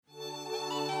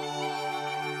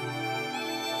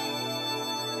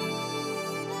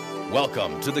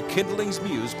Welcome to the Kindlings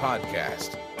Muse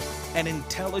podcast, an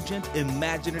intelligent,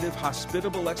 imaginative,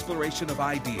 hospitable exploration of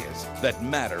ideas that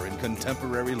matter in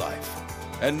contemporary life.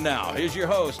 And now, here's your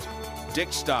host,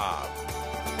 Dick Staub.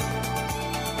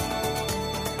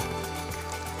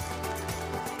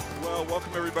 Well,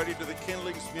 welcome everybody to the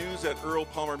Kindlings Muse at Earl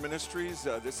Plamer Ministries.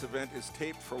 This event is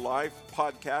taped for live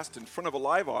podcast in front of a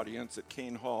live audience at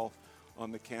Kane Hall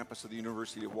on the campus of the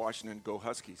University of Washington. Go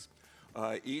Huskies.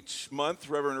 Each month,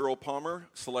 Reverend Earl Plamer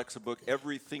selects a book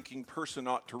every thinking person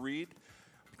ought to read.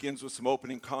 Begins with some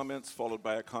opening comments, followed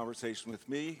by a conversation with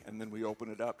me, and then we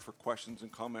open it up for questions and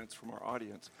comments from our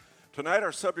audience. Tonight,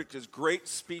 our subject is Great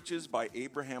Speeches by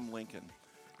Abraham Lincoln.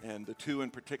 And the two in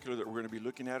particular that we're going to be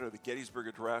looking at are the Gettysburg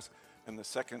Address and the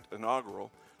Second Inaugural.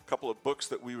 A couple of books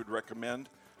that we would recommend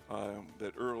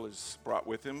that Earl has brought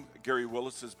with him. Gary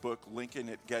Willis's book, Lincoln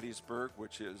at Gettysburg,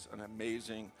 which is an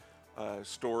amazing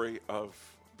story of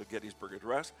the Gettysburg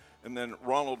Address. And then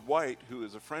Ronald White, who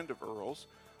is a friend of Earl's,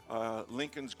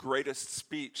 Lincoln's Greatest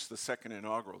Speech, the Second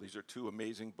Inaugural. These are two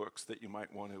amazing books that you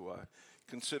might want to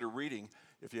consider reading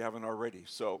if you haven't already.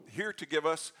 So here to give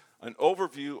us an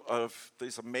overview of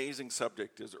this amazing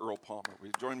subject is Earl Plamer. Will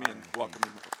you join me in welcoming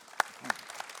him?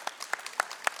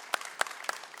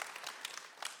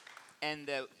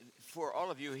 And for all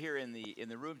of you here in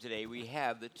the room today, we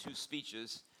have the two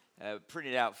speeches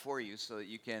printed out for you so that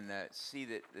you can see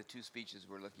the two speeches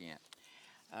we're looking at.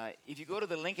 If you go to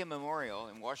the Lincoln Memorial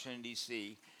in Washington,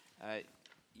 D.C.,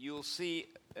 you'll see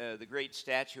the great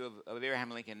statue of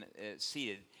Abraham Lincoln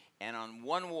seated, and on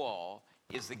one wall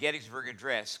is the Gettysburg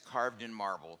Address carved in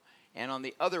marble, and on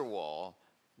the other wall,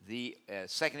 the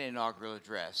Second Inaugural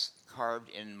Address carved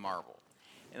in marble.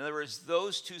 In other words,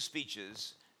 those two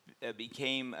speeches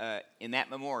became, in that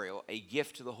memorial, a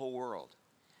gift to the whole world.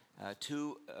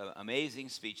 Two amazing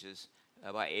speeches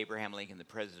by Abraham Lincoln, the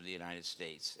President of the United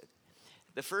States.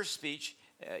 The first speech,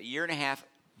 a year and a half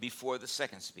before the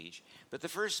second speech, but the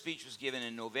first speech was given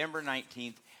in November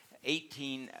 19th,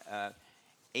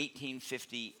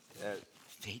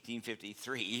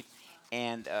 1853,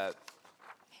 and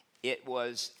it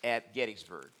was at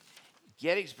Gettysburg.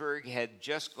 Gettysburg had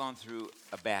just gone through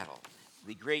a battle.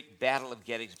 The great Battle of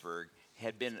Gettysburg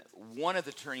had been one of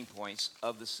the turning points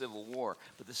of the Civil War.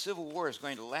 But the Civil War is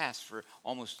going to last for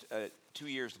almost 2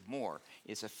 years more.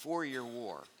 It's a 4-year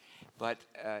war. But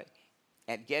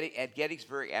at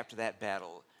Gettysburg, after that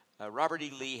battle, Robert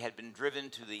E. Lee had been driven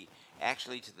to the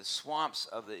swamps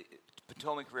of the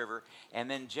Potomac River, and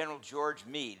then General George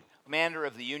Meade, commander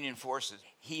of the Union forces,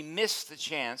 he missed the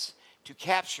chance to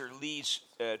capture Lee's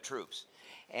troops.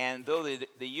 And though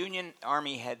the Union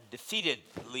Army had defeated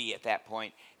Lee at that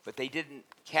point, but they didn't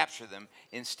capture them.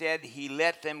 Instead, he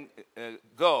let them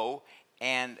go,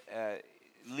 and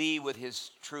Lee, with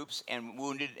his troops and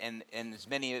wounded and as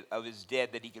many of his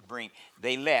dead that he could bring,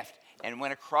 they left and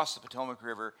went across the Potomac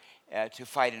River to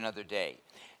fight another day.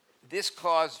 This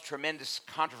caused tremendous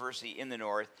controversy in the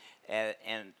North,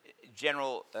 and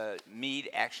General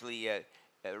Meade actually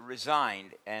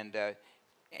resigned and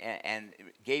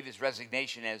gave his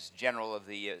resignation as general of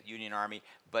the Union Army,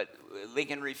 but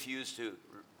Lincoln refused to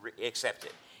accept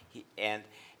it. And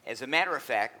as a matter of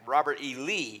fact, Robert E.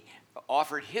 Lee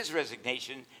offered his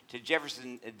resignation to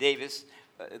Jefferson Davis,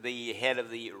 the head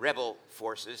of the rebel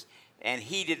forces, and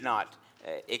he did not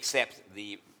accept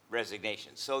the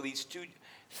resignation. So these two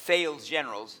failed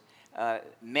generals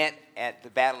met at the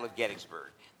Battle of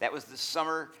Gettysburg. That was the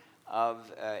summer of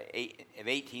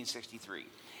 1863.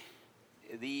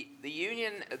 The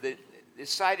Union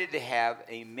decided to have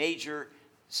a major,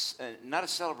 not a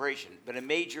celebration, but a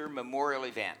major memorial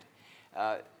event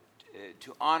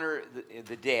to honor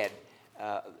the dead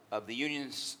of the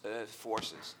Union's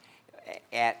forces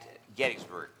at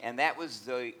Gettysburg. And that was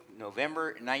the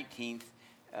November 19th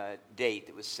date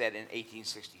that was set in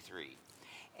 1863.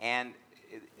 And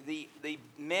the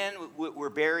men were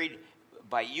buried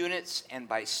by units and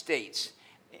by states,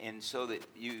 and so that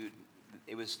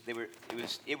it was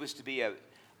to be a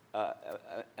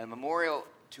memorial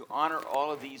to honor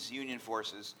all of these Union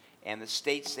forces and the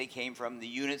states they came from, the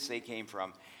units they came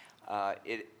from,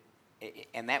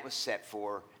 and that was set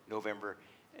for November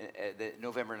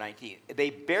 19th. They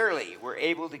barely were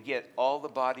able to get all the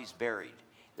bodies buried.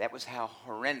 That was how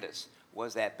horrendous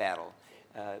was that battle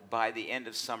by the end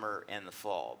of summer and the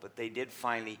fall. But they did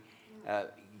finally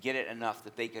get it enough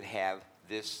that they could have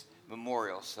this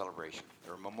memorial celebration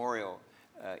or memorial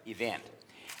event.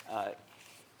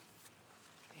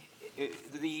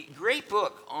 The great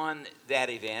book on that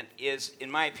event is, in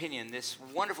my opinion, this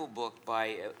wonderful book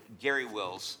by Gary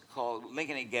Wills called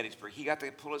Lincoln at Gettysburg. He got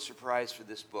the Pulitzer Prize for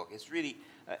this book. It's really,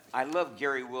 I love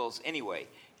Gary Wills anyway.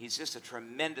 He's just a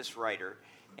tremendous writer,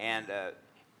 and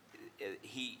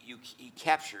he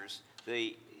captures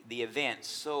the event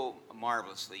so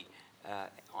marvelously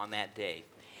on that day.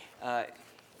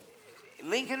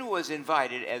 Lincoln was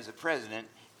invited as the president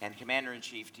and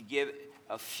commander-in-chief to give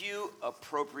a few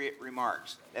appropriate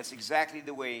remarks. That's exactly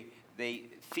the way they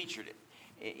featured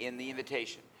it in the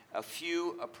invitation. A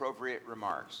few appropriate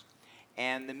remarks.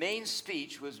 And the main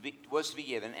speech was to be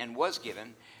given, and was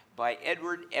given, by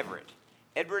Edward Everett.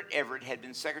 Edward Everett had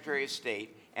been Secretary of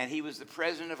State, and he was the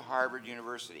president of Harvard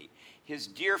University. His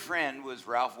dear friend was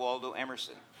Ralph Waldo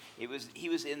Emerson. He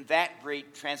was in that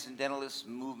great transcendentalist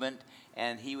movement,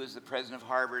 and he was the president of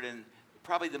Harvard and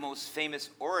probably the most famous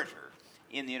orator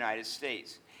in the United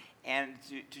States. And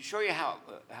to show you how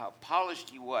polished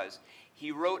he was,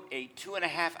 he wrote a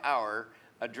 2.5-hour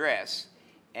address,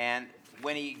 and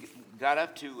when he got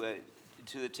up to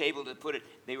the table to put it,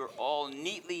 they were all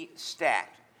neatly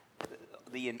stacked,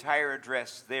 the entire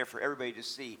address there for everybody to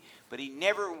see, but he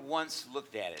never once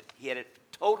looked at it. He had it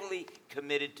totally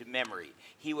committed to memory.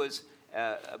 He was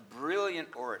a brilliant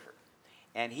orator,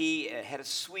 and he had a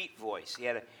sweet voice. He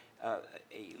had a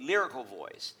lyrical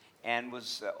voice, and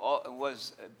was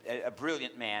a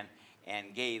brilliant man,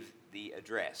 and gave the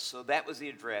address. So that was the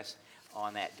address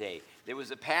on that day. There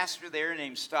was a pastor there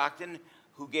named Stockton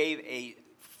who gave a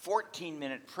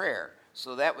 14-minute prayer.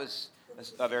 So that was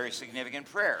a very significant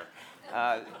prayer.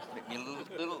 A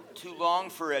little too long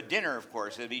for a dinner, of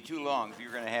course. It'd be too long if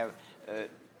you're going to have,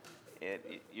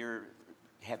 you're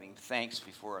having thanks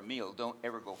before a meal. Don't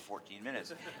ever go 14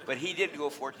 minutes. But he did go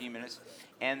 14 minutes.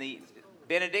 And the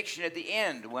benediction at the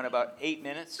end went about 8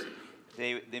 minutes.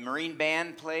 The Marine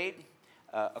Band played.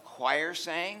 A choir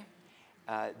sang.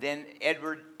 Then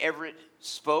Edward Everett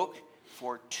spoke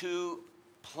for 2+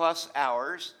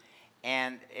 hours.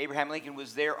 And Abraham Lincoln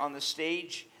was there on the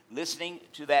stage listening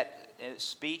to that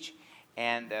speech,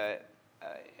 and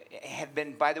had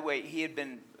been, by the way, he had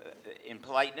been, in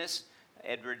politeness,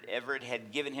 Edward Everett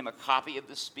had given him a copy of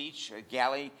the speech, a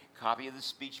galley copy of the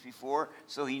speech before,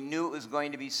 so he knew it was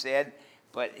going to be said,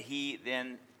 but he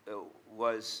then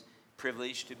was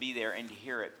privileged to be there and to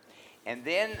hear it. And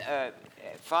then,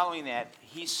 following that,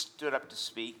 he stood up to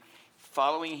speak.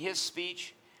 Following his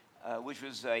speech, which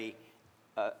was a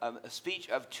speech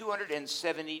of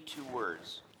 272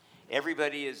 words.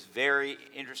 Everybody is very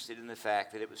interested in the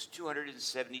fact that it was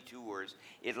 272 words.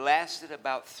 It lasted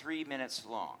about 3 minutes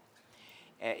long.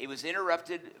 It was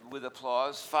interrupted with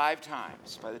applause 5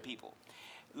 times by the people.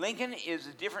 Lincoln is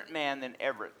a different man than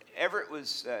Everett. Everett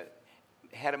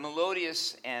had a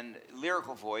melodious and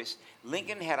lyrical voice.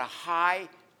 Lincoln had a high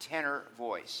tenor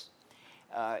voice.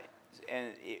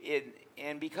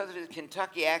 And because of his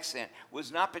Kentucky accent,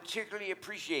 was not particularly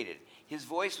appreciated. His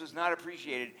voice was not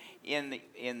appreciated in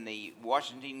the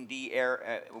Washington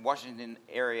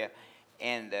area,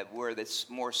 and where the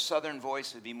more southern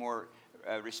voice would be more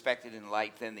respected and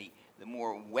liked than the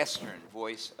more western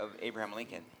voice of Abraham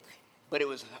Lincoln. But it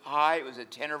was high. It was a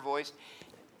tenor voice,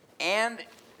 and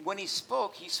when he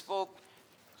spoke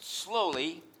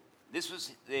slowly. This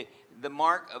was the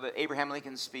mark of Abraham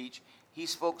Lincoln's speech. He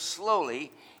spoke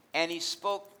slowly, and he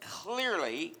spoke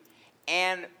clearly,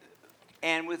 and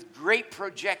with great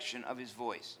projection of his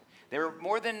voice. There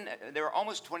were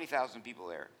almost 20,000 people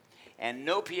there, and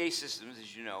no PA systems,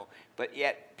 as you know, but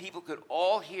yet people could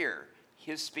all hear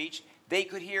his speech. They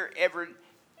could hear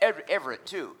Everett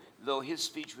too, though his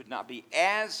speech would not be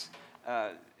as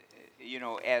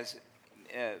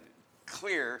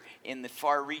clear in the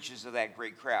far reaches of that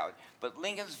great crowd. But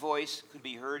Lincoln's voice could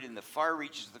be heard in the far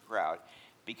reaches of the crowd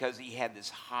because he had this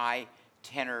high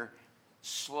tenor,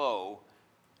 slow,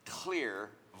 clear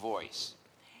voice.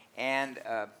 And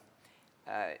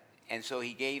so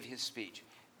he gave his speech.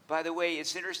 By the way,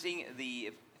 it's interesting,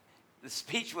 the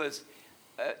speech was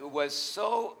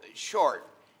so short,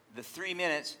 the 3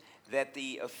 minutes, that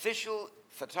the official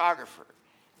photographer,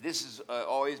 this has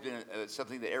always been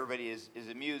something that everybody is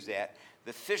amused at.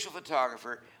 The official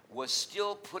photographer was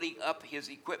still putting up his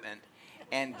equipment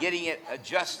and getting it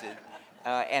adjusted,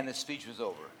 and the speech was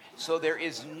over. So there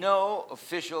is no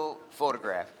official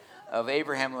photograph of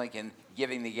Abraham Lincoln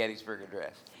giving the Gettysburg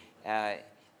Address.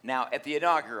 Now, at the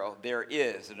inaugural, there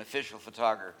is an official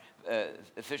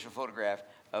photograph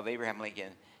of Abraham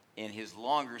Lincoln in his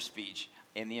longer speech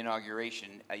in the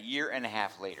inauguration a year and a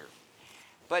half later.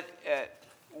 But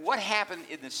what happened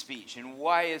in the speech, and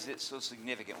why is it so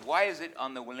significant? Why is it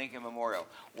on the Lincoln Memorial?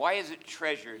 Why is it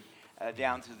treasured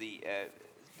down through the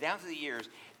years,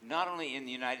 not only in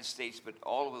the United States but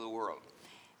all over the world.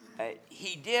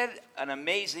 He did an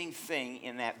amazing thing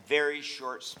in that very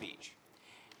short speech.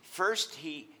 First,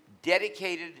 he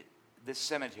dedicated the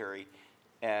cemetery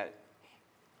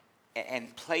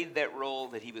and played that role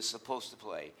that he was supposed to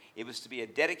play. It was to be a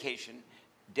dedication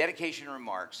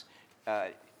remarks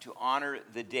to honor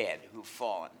the dead who've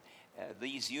fallen.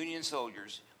 These Union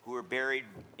soldiers who were buried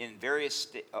in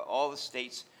all the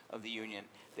states of the Union,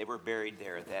 they were buried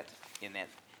there in that.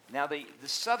 Now the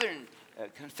Southern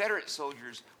Confederate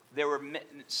soldiers, there were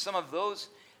some of those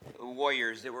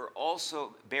warriors that were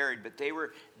also buried, but they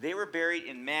were buried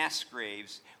in mass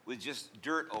graves with just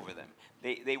dirt over them.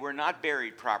 They were not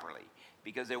buried properly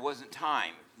because there wasn't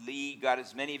time. Lee got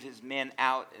as many of his men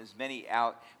out,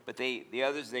 but the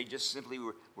others, they just simply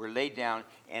were laid down,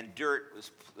 and dirt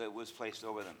was placed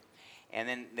over them,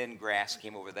 and then grass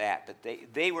came over that. But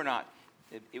they were not.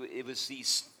 It was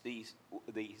the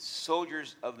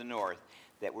soldiers of the North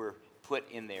that were put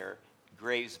in their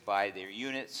graves by their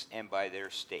units and by their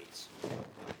states.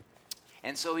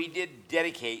 And so he did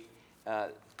dedicate.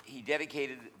 He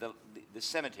dedicated the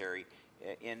cemetery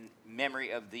in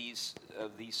memory of these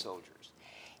soldiers.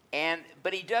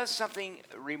 But he does something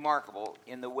remarkable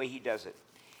in the way he does it.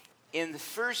 In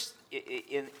the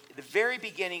very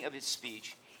beginning of his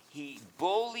speech, he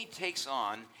boldly takes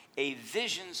on a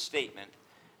vision statement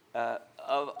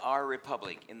of our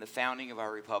republic, in the founding of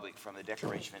our republic from the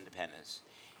Declaration of Independence.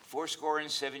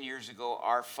 77 years ago,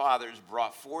 our fathers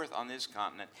brought forth on this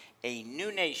continent a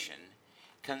new nation,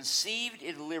 conceived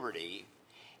in liberty,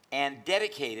 and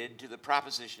dedicated to the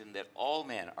proposition that all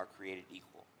men are created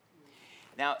equal.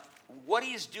 Now, what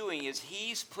he's doing is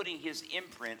he's putting his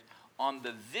imprint on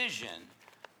the vision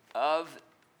of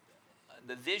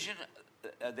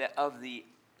the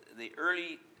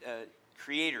early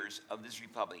creators of this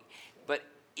republic. But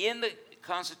in the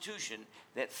Constitution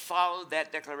that followed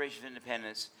that Declaration of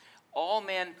Independence, all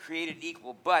men created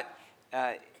equal, but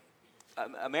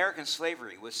American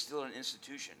slavery was still an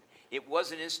institution. It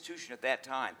was an institution at that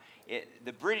time.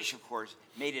 The British, of course,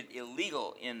 made it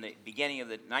illegal in the beginning of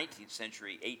the 19th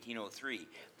century, 1803,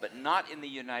 but not in the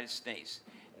United States.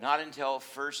 Not until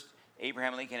first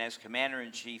Abraham Lincoln, as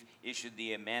commander-in-chief, issued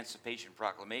the Emancipation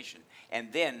Proclamation,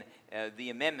 and then the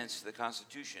amendments to the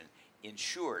Constitution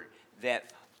ensured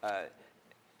that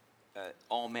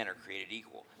all men are created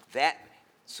equal.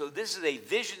 So this is a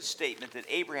vision statement that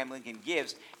Abraham Lincoln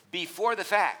gives before the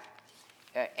fact.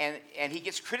 And he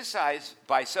gets criticized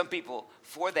by some people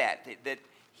for that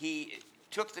he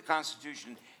took the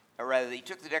Constitution, or rather, he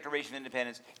took the Declaration of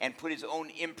Independence and put his own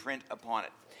imprint upon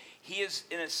it. He is,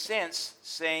 in a sense,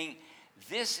 saying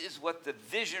this is what the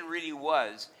vision really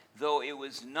was, though it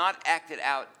was not acted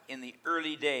out in the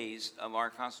early days of our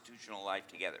constitutional life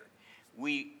together.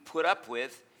 We put up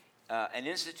with an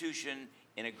institution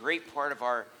in a great part of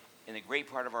our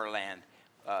land,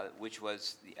 which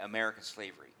was the American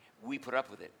slavery. We put up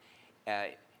with it.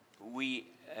 We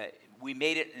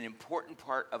made it an important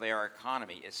part of our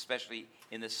economy, especially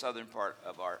in the southern part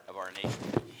of our nation.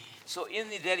 So in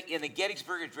the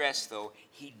Gettysburg Address, though,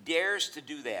 he dares to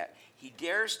do that. He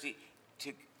dares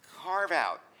to carve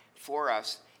out for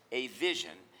us a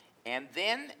vision, and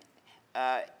then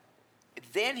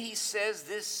he says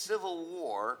this Civil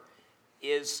War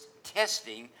is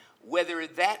testing whether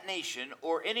that nation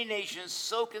or any nation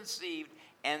so conceived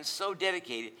and so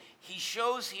dedicated. He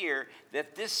shows here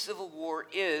that this Civil War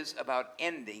is about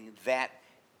ending that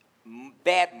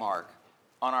bad mark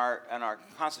on our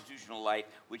constitutional life,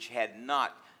 which had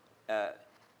not,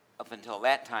 up until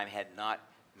that time, had not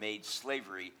made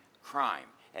slavery crime,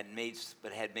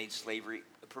 but had made slavery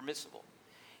permissible.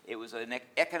 It was an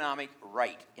economic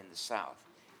right in the South,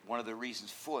 one of the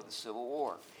reasons for the Civil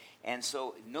War. And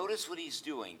so notice what he's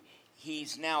doing.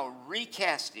 He's now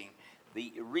recasting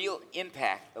the real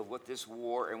impact of what this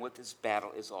war and what this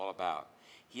battle is all about.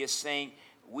 He is saying,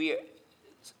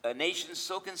 a nation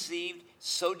so conceived,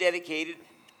 so dedicated,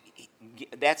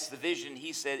 that's the vision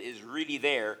he said is really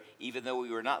there, even though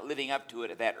we were not living up to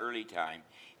it at that early time.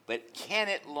 But can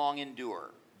it long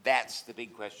endure? That's the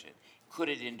big question. Could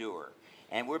it endure?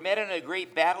 And we're met on a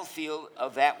great battlefield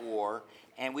of that war,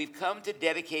 and we've come to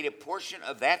dedicate a portion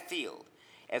of that field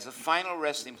as a final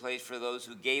resting place for those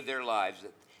who gave their lives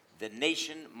that the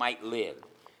nation might live,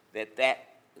 that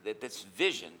this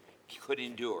vision could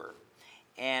endure.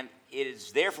 And it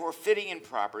is therefore fitting and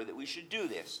proper that we should do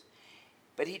this.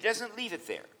 But he doesn't leave it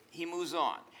there. He moves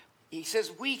on. He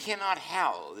says, we cannot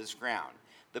hallow this ground.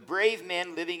 The brave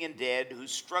men, living and dead, who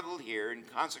struggled here and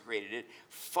consecrated it,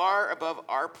 far above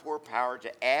our poor power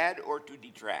to add or to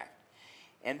detract.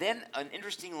 And then an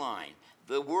interesting line.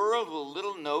 The world will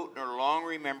little note nor long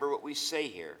remember what we say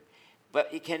here,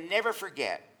 but it can never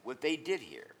forget what they did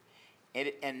here.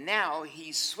 And now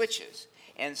he switches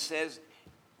and says,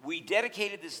 we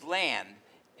dedicated this land,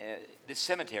 this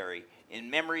cemetery, in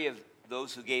memory of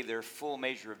those who gave their full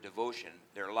measure of devotion,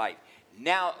 their life.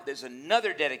 Now there's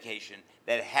another dedication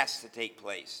that has to take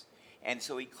place. And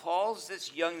so he calls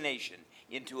this young nation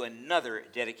into another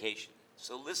dedication.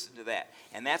 So listen to that.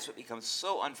 And that's what becomes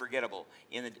so unforgettable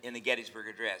in the Gettysburg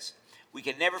Address. We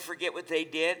can never forget what they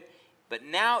did, but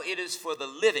now it is for the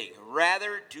living,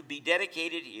 rather to be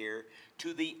dedicated here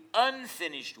to the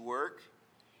unfinished work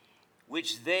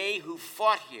which they who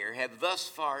fought here have thus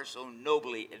far so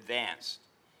nobly advanced.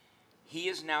 He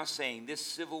is now saying this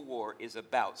Civil War is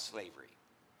about slavery.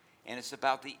 And it's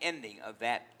about the ending of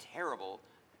that terrible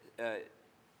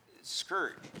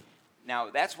scourge. Now,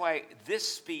 that's why this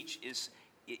speech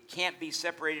it can't be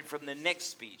separated from the next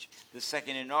speech, the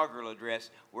second inaugural address,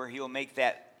 where he'll make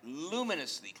that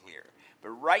luminously clear. But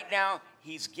right now,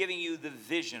 he's giving you the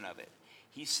vision of it.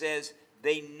 He says,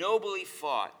 they nobly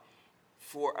fought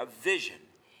for a vision.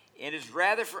 It is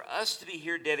rather for us to be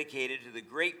here dedicated to the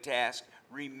great task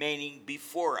remaining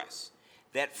before us,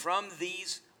 that from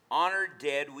these honored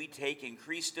dead we take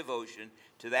increased devotion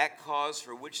to that cause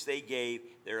for which they gave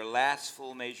their last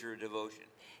full measure of devotion.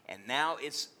 And now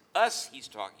it's us he's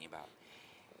talking about.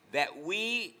 That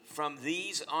we, from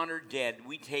these honored dead,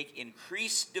 we take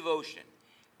increased devotion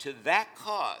to that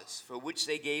cause for which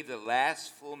they gave the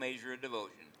last full measure of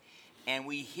devotion. And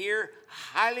we here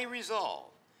highly resolve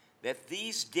that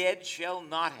these dead shall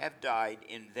not have died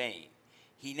in vain.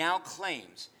 He now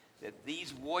claims that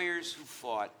these warriors who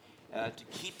fought to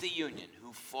keep the Union,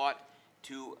 who fought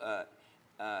to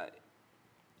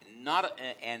not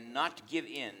to give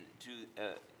in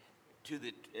to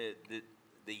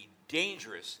the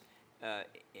dangerous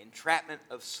entrapment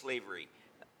of slavery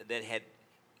that had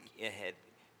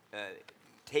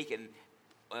taken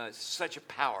such a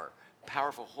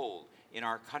powerful hold in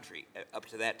our country up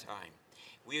to that time.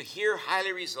 We here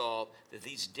highly resolve that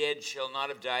these dead shall not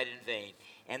have died in vain,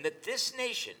 and that this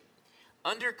nation,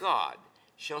 under God,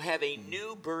 shall have a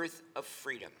new birth of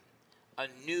freedom, a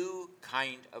new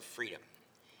kind of freedom.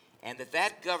 And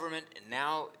that government, and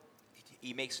now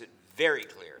he makes it very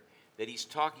clear that he's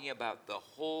talking about the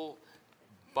whole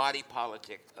body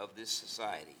politic of this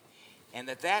society, and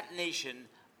that nation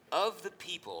of the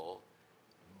people,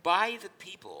 by the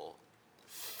people,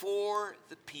 for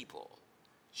the people,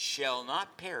 shall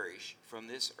not perish from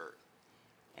this earth.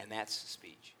 And that's the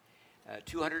speech.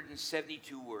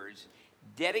 272 words,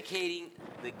 dedicating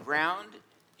the ground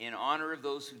in honor of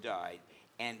those who died,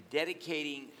 and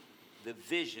dedicating the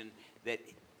vision that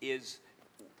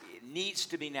needs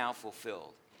to be now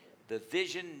fulfilled. The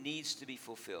vision needs to be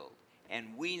fulfilled,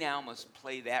 and we now must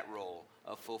play that role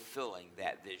of fulfilling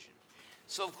that vision.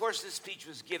 So, of course, this speech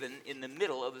was given in the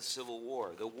middle of the Civil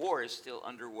War. The war is still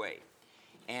underway.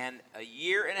 And a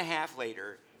year and a half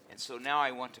later, and so now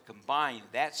I want to combine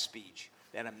that speech,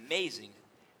 that amazing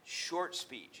short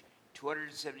speech,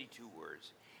 272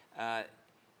 words, that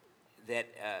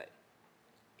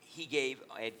he gave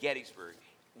at Gettysburg,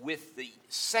 with the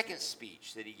second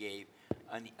speech that he gave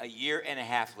a year and a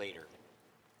half later.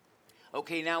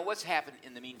 Okay, now what's happened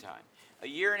in the meantime? A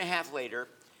year and a half later,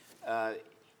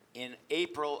 in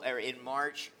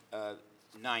March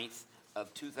 9th of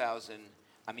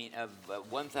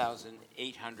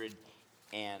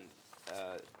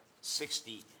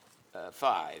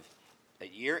 1865, a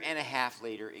year and a half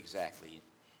later exactly,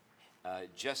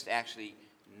 just actually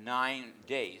 9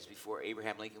 days before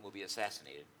Abraham Lincoln will be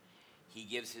assassinated, he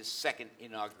gives his second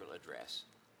inaugural address.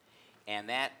 And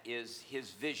that is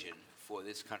his vision for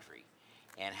this country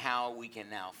and how we can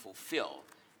now fulfill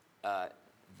the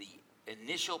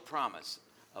initial promise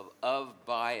of,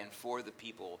 by, and for the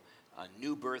people, a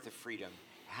new birth of freedom,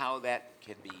 how that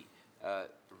can be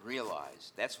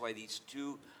realized. That's why these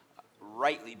two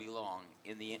rightly belong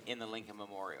in the Lincoln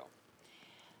Memorial.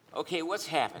 Okay, what's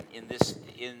happened in this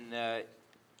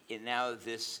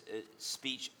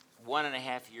speech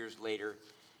 1.5 years later?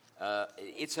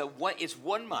 It's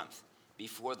 1 month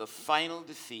before the final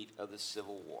defeat of the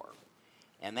Civil War,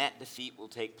 and that defeat will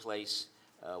take place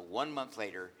 1 month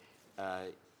later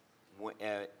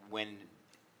when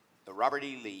Robert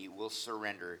E. Lee will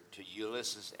surrender to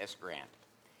Ulysses S. Grant.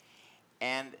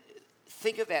 And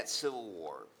think of that Civil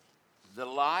War. The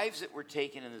lives that were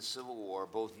taken in the Civil War,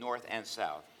 both North and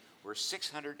South, were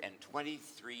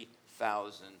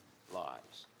 623,000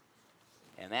 lives.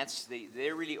 And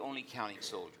they're really only counting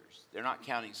soldiers. They're not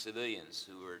counting civilians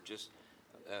who are just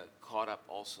caught up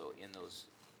also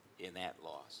in that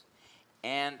loss.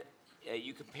 And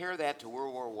you compare that to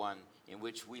World War I, in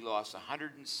which we lost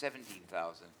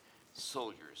 117,000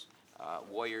 soldiers,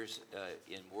 warriors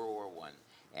in World War I.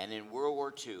 And in World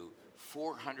War II,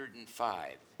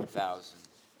 405,000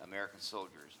 American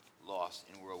soldiers lost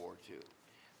in World War II.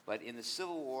 But in the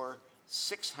Civil War,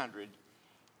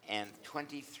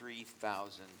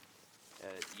 623,000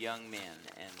 young men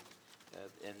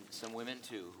and some women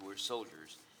too, who were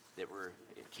soldiers, that were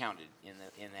counted in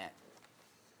that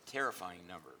terrifying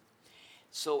number.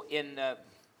 So in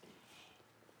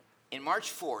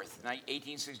March 4th,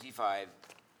 1865,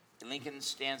 Lincoln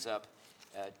stands up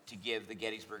to give the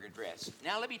Gettysburg Address.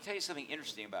 Now, let me tell you something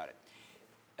interesting about it.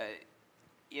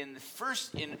 In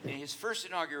his first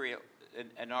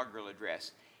inaugural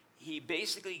address, he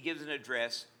basically gives an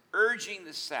address urging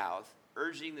the South,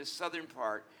 urging the southern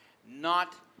part,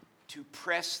 not to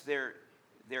press their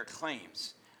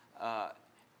claims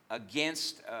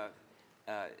against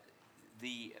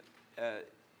the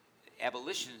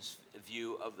abolitionist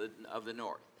view of the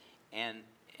North, and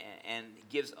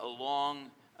gives a long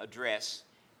address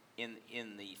in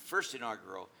the first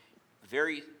inaugural.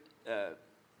 Very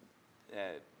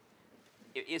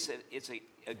it's a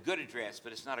good address,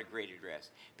 but it's not a great address,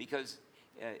 because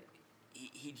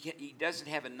he doesn't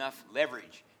have enough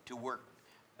leverage to work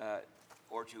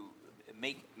or to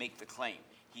make the claim.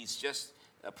 He's just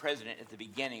a president at the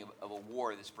beginning of a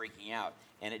war that's breaking out,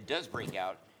 and it does break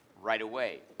out right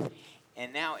away.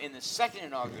 And now in the second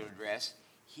inaugural address,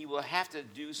 he will have to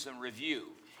do some review.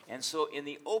 And so in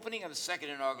the opening of the second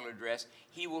inaugural address,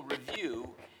 he will review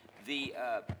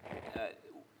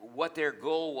what their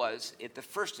goal was at the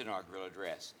first inaugural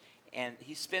address. And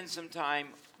he spends some time,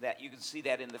 that you can see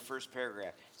that in the first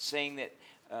paragraph, saying that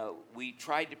we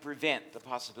tried to prevent the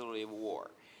possibility of a war.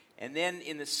 And then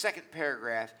in the second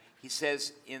paragraph, he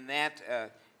says, in that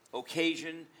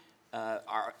occasion,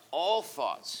 all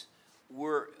thoughts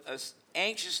were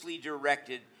anxiously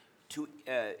directed to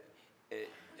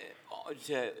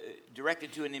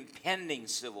an impending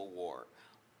civil war.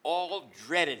 All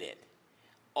dreaded it.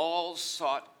 All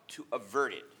sought to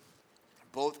avert it.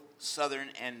 Both Southern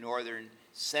and Northern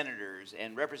senators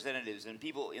and representatives and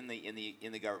people in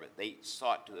the government, they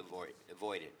sought to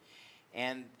avoid it.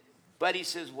 But he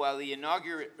says, while the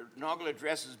inaugural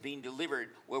address is being delivered,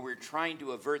 where we're trying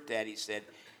to avert that, he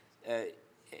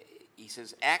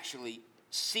says, actually,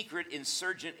 secret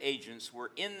insurgent agents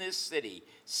were in this city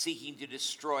seeking to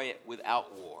destroy it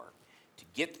without war, to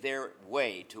get their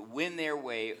way, to win their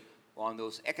way on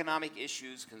those economic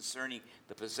issues concerning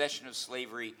the possession of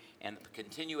slavery and the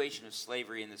continuation of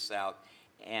slavery in the South.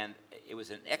 And it was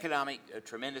a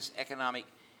tremendous economic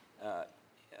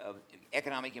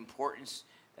importance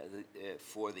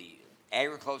for the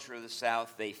agriculture of the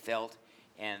South, they felt,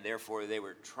 and therefore they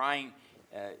were trying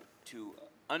to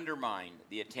undermine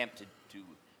the attempt to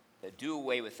do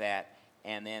away with that,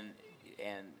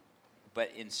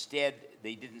 but instead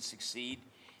they didn't succeed.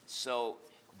 So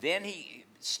then he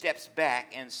steps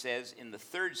back and says in the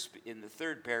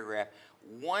third paragraph,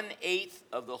 1/8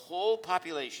 of the whole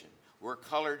population were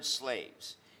colored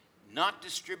slaves, not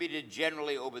distributed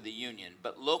generally over the Union,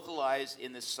 but localized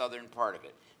in the southern part of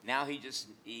it. Now he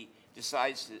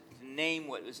decides to name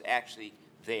what was actually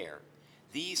there.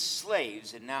 These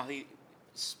slaves, and now he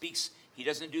speaks. He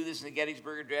doesn't do this in the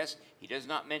Gettysburg Address. He does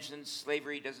not mention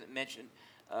slavery. He doesn't mention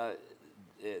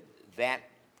that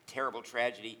terrible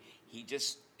tragedy. He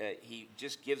just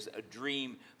gives a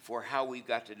dream for how we've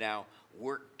got to now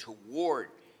work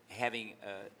toward having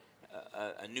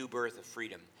a new birth of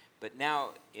freedom. But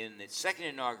now in the second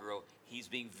inaugural, he's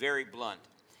being very blunt.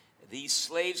 These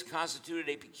slaves constituted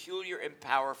a peculiar and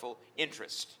powerful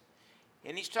interest.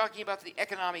 And he's talking about the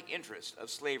economic interest of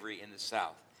slavery in the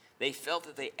South. They felt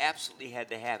that they absolutely had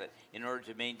to have it in order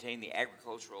to maintain the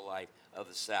agricultural life of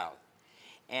the South.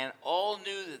 And all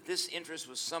knew that this interest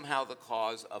was somehow the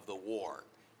cause of the war.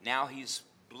 Now he's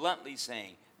bluntly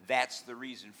saying that's the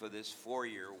reason for this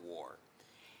 4-year war.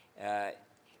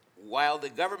 While the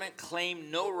government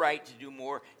claimed no right to do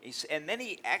more, and then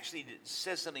he actually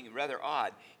says something rather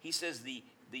odd. He says the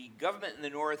government in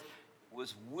the North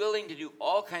was willing to do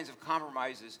all kinds of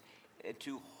compromises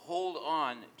to hold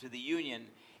on to the Union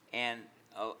and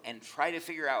try to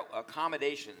figure out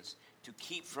accommodations to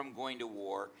keep from going to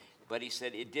war, but he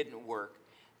said it didn't work.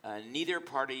 Neither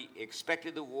party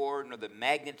expected the war, nor the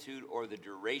magnitude or the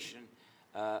duration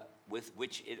with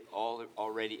which it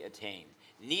already attained.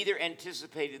 Neither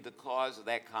anticipated the cause of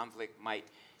that conflict might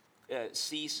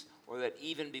cease, or that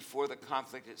even before the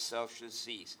conflict itself should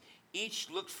cease. Each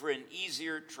looked for an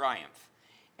easier triumph,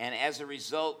 and as a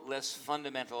result, less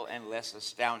fundamental and less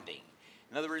astounding.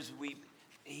 In other words,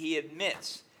 he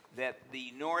admits that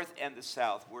the North and the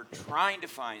South were trying to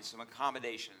find some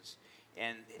accommodations.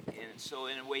 And so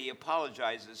in a way he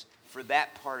apologizes for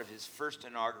that part of his first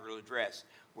inaugural address,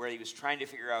 where he was trying to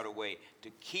figure out a way to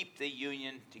keep the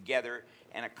Union together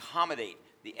and accommodate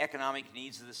the economic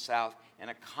needs of the South and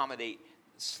accommodate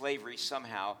slavery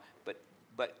somehow,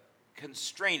 but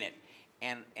constrain it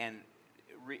and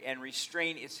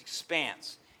restrain its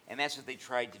expanse. And that's what they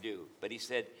tried to do. But he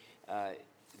said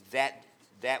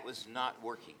that was not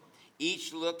working.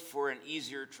 Each looked for an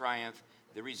easier triumph,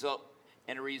 a result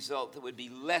that would be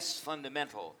less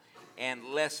fundamental and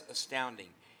less astounding.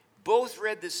 Both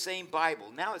read the same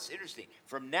Bible. Now it's interesting.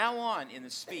 From now on in the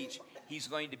speech, he's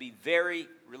going to be very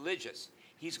religious.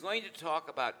 He's going to talk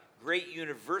about great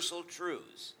universal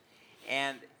truths.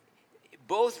 And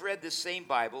both read the same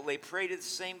Bible. They pray to the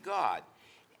same God.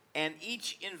 And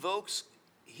each invokes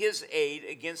his aid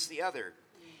against the other.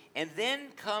 And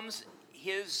then comes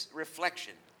his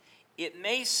reflection. It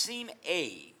may seem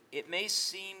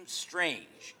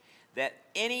strange that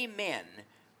any men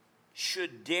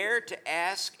should dare to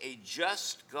ask a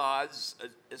just God's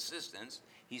assistance.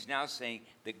 He's now saying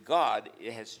that God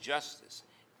has justice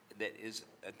that is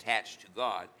attached to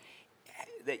God.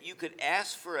 That you could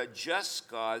ask for a just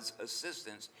God's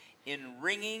assistance in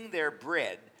wringing their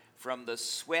bread from the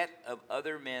sweat of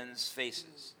other men's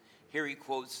faces. Here he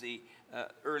quotes the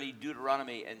early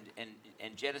Deuteronomy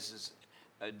and Genesis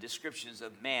descriptions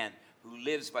of man who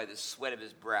lives by the sweat of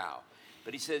his brow.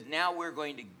 But he says, now we're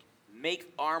going to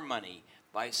make our money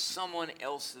by someone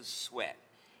else's sweat.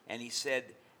 And he said,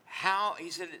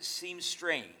 it seems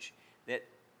strange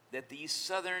that these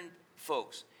southern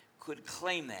folks could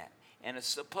claim that. And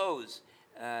suppose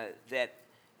that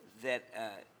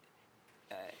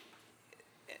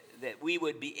we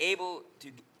would be able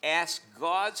to ask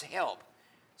God's help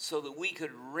so that we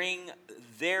could wring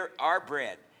our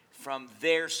bread from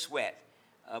their sweat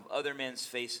of other men's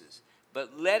faces.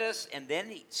 But let us, and then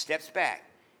he steps back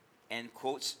and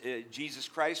quotes Jesus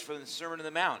Christ from the Sermon on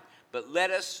the Mount. But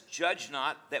let us judge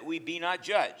not that we be not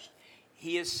judged.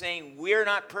 He is saying we're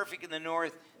not perfect in the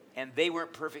North, and they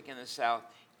weren't perfect in the South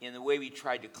in the way we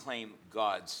tried to claim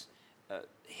God's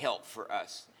help for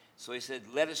us. So he said,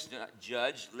 let us not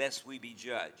judge, lest we be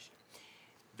judged.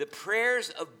 The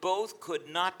prayers of both could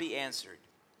not be answered.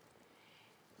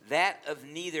 That of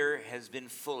neither has been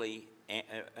fully,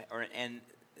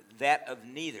 that of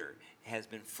neither has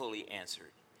been fully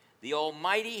answered. The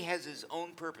Almighty has his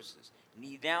own purposes.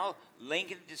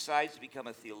 Lincoln decides to become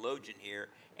a theologian here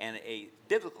and a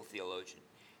biblical theologian.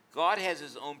 God has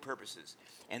his own purposes.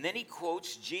 And then he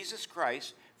quotes Jesus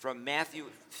Christ from Matthew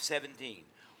 17.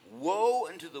 Woe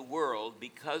unto the world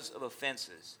because of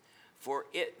offenses, for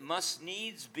it must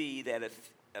needs be that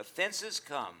offenses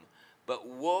come, but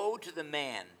woe to the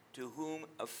man to whom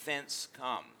offense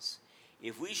comes.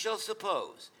 If we shall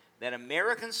suppose that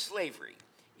American slavery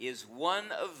is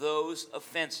one of those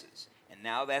offenses, and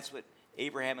now that's what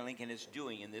Abraham Lincoln is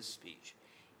doing in this speech.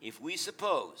 If we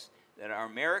suppose that our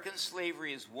American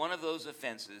slavery is one of those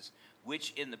offenses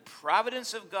which in the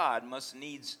providence of God must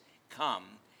needs come,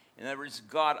 in other words,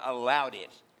 God allowed it.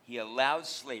 He allowed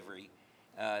slavery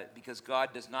because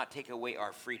God does not take away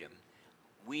our freedom.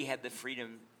 We had the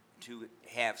freedom to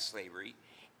have slavery.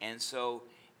 And so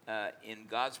in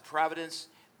God's providence,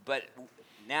 but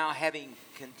now having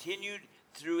continued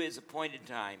through his appointed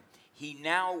time, he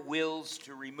now wills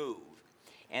to remove.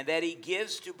 And that he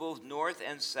gives to both North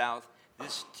and South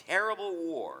this terrible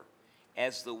war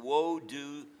as the woe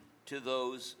due to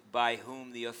those by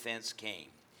whom the offense came.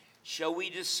 Shall we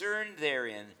discern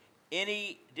therein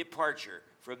any departure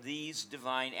from these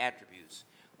divine attributes,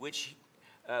 which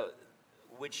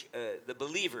the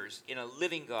believers in a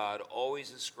living God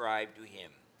always ascribe to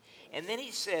him? And then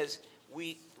he says,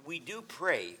 we do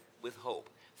pray with hope.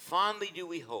 Fondly do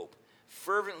we hope,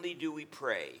 fervently do we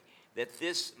pray, that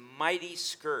this mighty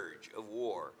scourge of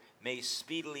war may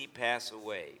speedily pass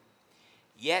away.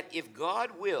 Yet if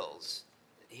God wills,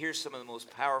 here's some of the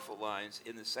most powerful lines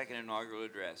in the second inaugural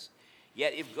address.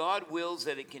 Yet if God wills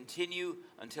that it continue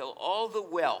until all the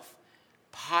wealth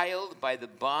piled by the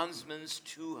bondsman's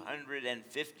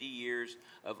 250 years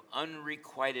of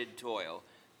unrequited toil,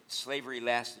 slavery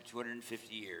lasted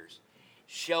 250 years,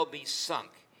 shall be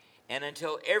sunk, and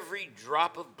until every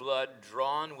drop of blood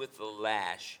drawn with the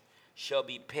lash shall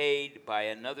be paid by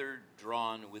another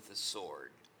drawn with the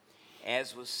sword.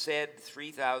 As was said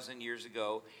 3,000 years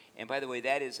ago, and by the way,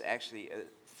 that is actually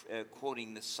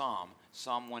quoting the Psalm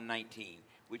 119,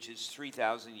 which is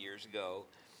 3,000 years ago.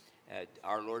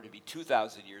 Our Lord would be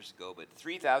 2,000 years ago, but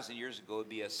 3,000 years ago would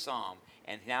be a psalm.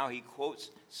 And now he quotes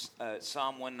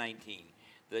Psalm 119.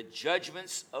 The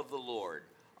judgments of the Lord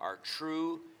are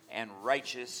true and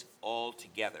righteous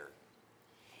altogether.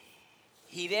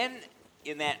 He then,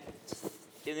 in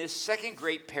this third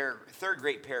great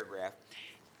paragraph,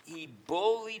 he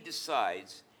boldly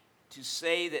decides to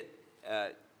say that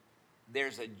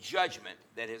there's a judgment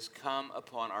that has come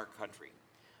upon our country,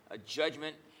 a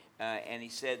judgment, and he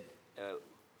said,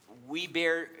 we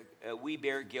bear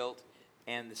guilt,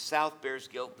 and the South bears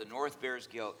guilt, the North bears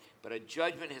guilt, but a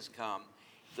judgment has come.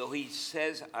 Though he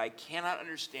says, I cannot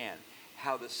understand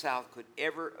how the South could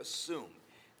ever assume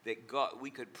that we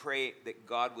could pray that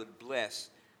God would bless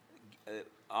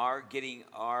our getting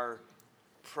our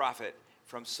profit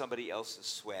from somebody else's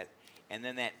sweat, and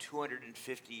then that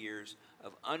 250 years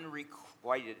of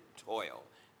unrequited toil,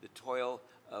 the toil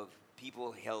of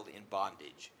people held in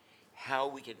bondage. How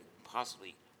we can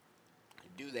possibly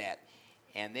do that.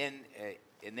 And then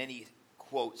he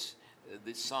quotes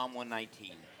the Psalm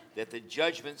 119, that the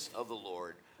judgments of the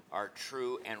Lord are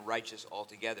true and righteous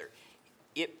altogether.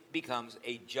 It becomes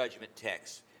a judgment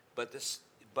text, but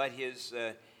his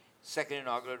second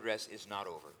inaugural address is not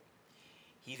over.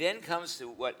 He then comes to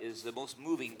what is the most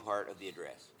moving part of the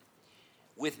address.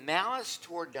 With malice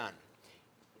toward none,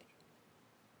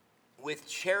 with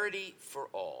charity for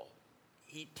all.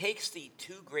 He takes the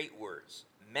two great words,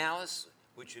 malice,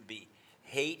 which would be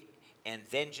hate and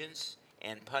vengeance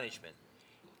and punishment,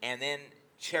 and then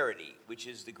charity, which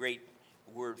is the great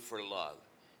word for love.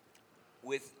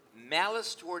 With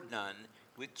malice toward none,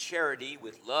 with charity,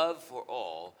 with love for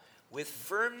all, with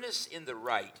firmness in the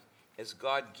right, as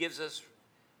God gives us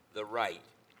the right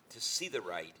to see the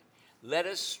right, let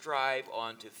us strive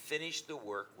on to finish the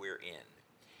work we're in.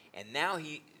 And now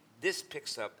this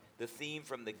picks up the theme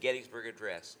from the Gettysburg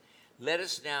Address. Let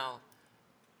us now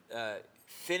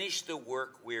finish the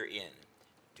work we're in,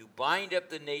 to bind up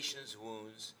the nation's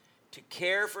wounds, to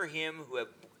care for him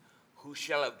who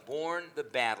shall have borne the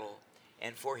battle,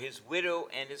 and for his widow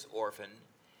and his orphan.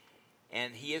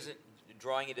 And he isn't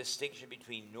drawing a distinction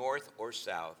between North or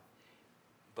South,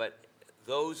 but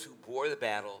those who bore the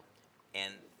battle,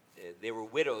 and there were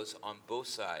widows on both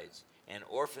sides and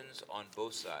orphans on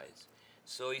both sides.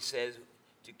 So he says,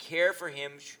 to care for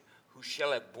him who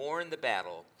shall have borne the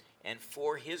battle, and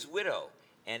for his widow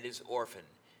and his orphan,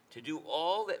 to do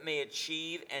all that may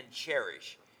achieve and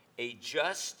cherish a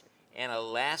just and a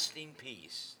lasting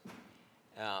peace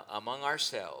among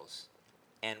ourselves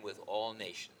and with all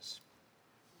nations.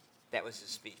 That was his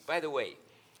speech. By the way,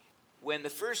 when the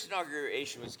first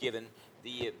inauguration was given,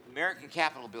 the American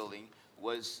Capitol building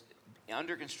was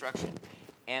under construction,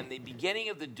 and the beginning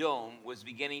of the dome was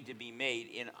beginning to be made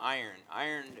in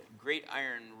great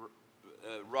iron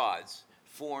rods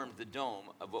formed the dome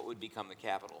of what would become the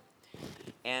Capitol.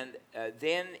 And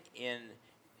then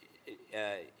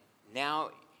now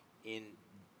in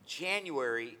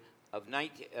January of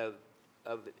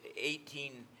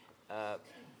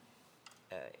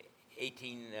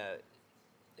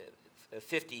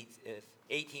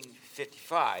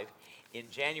 1855, in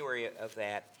January of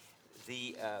that,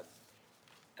 the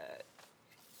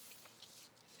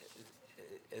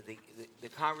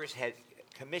Congress had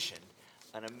commissioned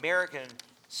an American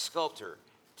sculptor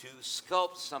to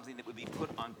sculpt something that would be put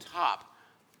on top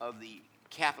of the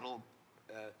Capitol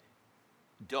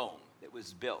dome that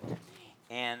was built.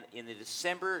 And in the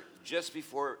December, just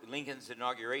before Lincoln's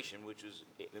inauguration, which was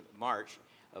March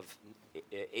of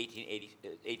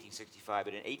 1865,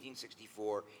 but in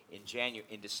 1864,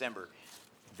 in December,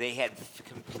 they had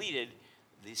completed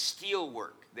the steel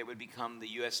work that would become the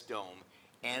U.S. Dome,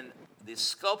 and the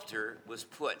sculptor was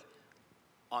put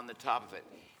on the top of it.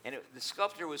 And the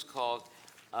sculptor was called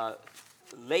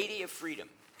Lady of Freedom,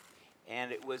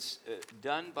 and it was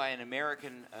done by an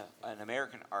American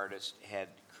artist had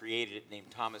created it,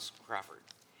 named Thomas Crawford,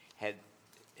 had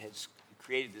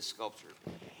created this sculpture.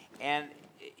 And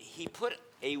he put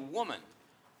a woman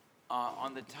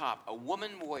on the top, a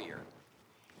woman warrior.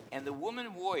 And the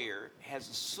woman warrior has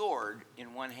a sword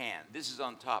in one hand. This is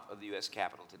on top of the U.S.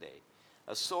 Capitol today.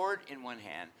 A sword in one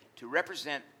hand to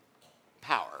represent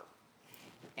power.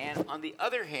 And on the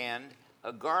other hand,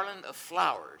 a garland of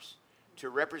flowers to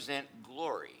represent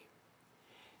glory.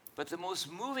 But the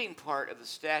most moving part of the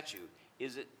statue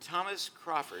is that Thomas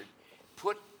Crawford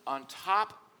put on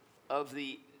top of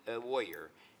the warrior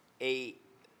a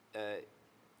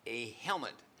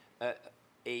helmet,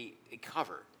 a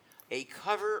cover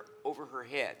over her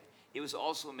head. It was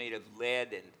also made of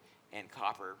lead and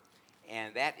copper,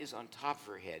 and that is on top of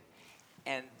her head.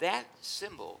 And that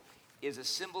symbol is a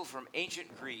symbol from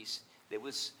ancient Greece that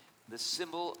was the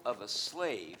symbol of a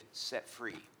slave set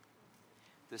free.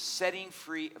 The setting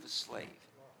free of a slave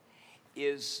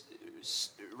is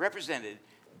represented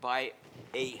by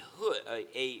a hood,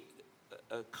 a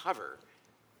cover,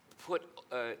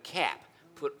 cap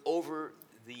put over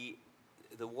the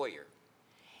warrior.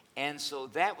 And so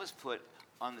that was put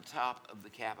on the top of the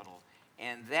Capitol,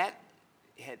 and that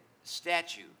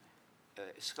sculpture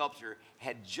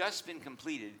had just been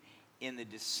completed in the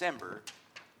December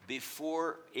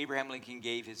before Abraham Lincoln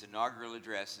gave his inaugural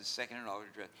address, his second inaugural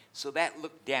address. So that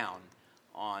looked down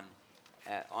on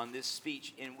this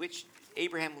speech in which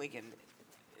Abraham Lincoln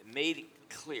made it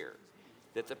clear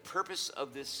that the purpose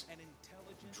of this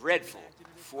dreadful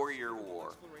 4-year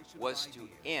war was to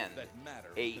end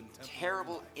a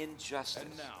terrible injustice,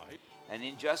 an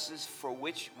injustice for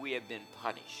which we have been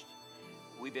punished.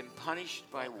 We've been punished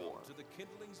by war,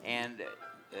 and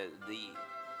the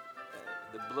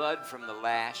blood from the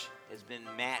lash has been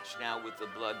matched now with the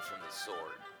blood from the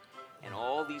sword, and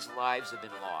all these lives have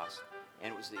been lost.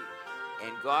 And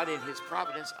and God in His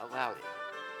providence allowed it,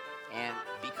 and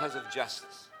because of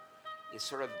justice,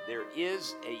 there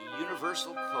is a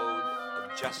universal code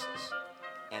of justice,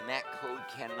 and that code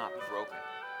cannot be broken,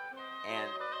 and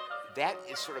that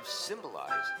is sort of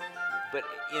symbolized. But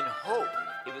in hope,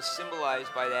 it was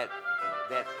symbolized by that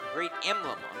great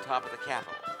emblem on top of the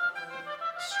Capitol.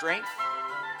 Strength,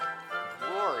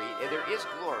 glory, there is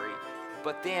glory,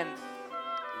 but then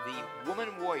the woman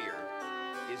warrior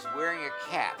is wearing a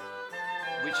cap,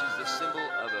 which is the symbol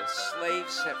of a slave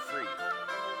set free.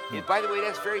 And by the way,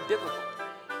 that's very biblical.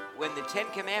 When the Ten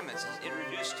Commandments is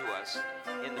introduced to us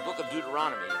in the book of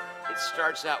Deuteronomy, it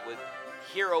starts out with,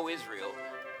 "Hear, O Israel,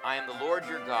 I am the Lord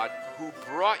your God, who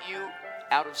brought you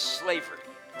out of slavery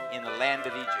in the land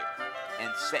of Egypt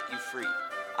and set you free."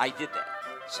 I did that.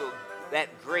 So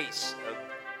that grace of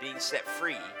being set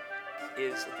free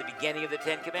is at the beginning of the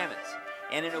Ten Commandments.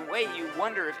 And in a way, you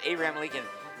wonder if Abraham Lincoln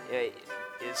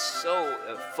is so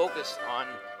focused on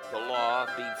the law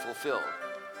being fulfilled.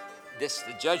 This is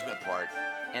the judgment part,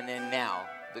 and then now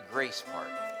the grace part.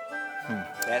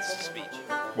 That's the speech.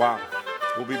 Wow.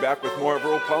 We'll be back with more of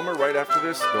Earl Plamer right after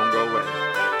this. Don't go away.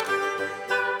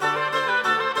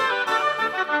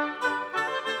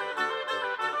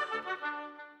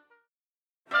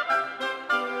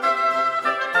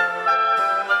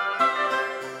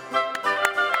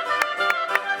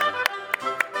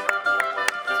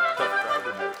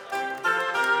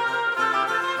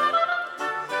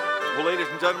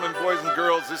 Gentlemen, boys and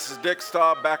girls, this is Dick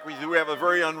Staub back with you. We have a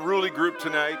very unruly group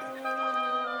tonight,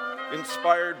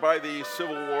 inspired by the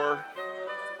Civil War.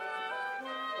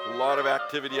 A lot of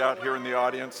activity out here in the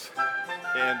audience,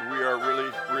 and we are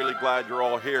really, really glad you're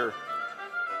all here.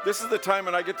 This is the time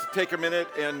when I get to take a minute,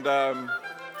 and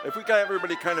if we can have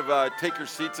everybody kind of take your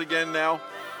seats again now.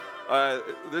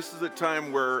 This is the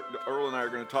time where Earl and I are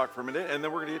going to talk for a minute, and then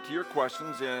we're going to get to your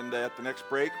questions. And at the next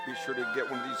break, be sure to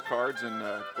get one of these cards and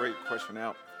write your question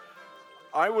out.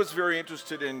 I was very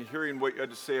interested in hearing what you had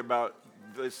to say about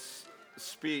this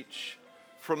speech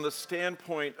from the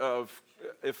standpoint of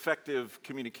effective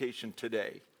communication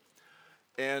today.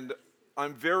 And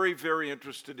I'm very, very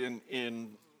interested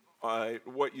in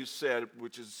what you said,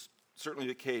 which is certainly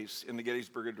the case in the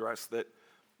Gettysburg Address,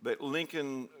 that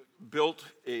Lincoln built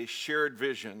a shared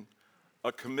vision,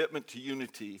 a commitment to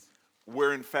unity,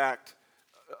 where in fact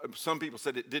some people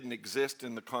said it didn't exist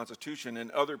in the Constitution, and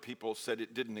other people said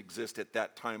it didn't exist at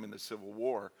that time in the Civil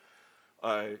War.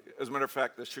 As a matter of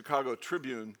fact, the Chicago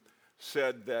Tribune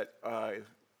said that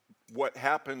what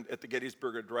happened at the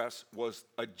Gettysburg Address was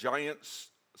a giant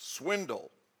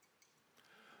swindle.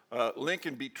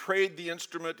 Lincoln betrayed the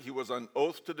instrument he was on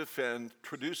oath to defend,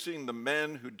 traducing the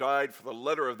men who died for the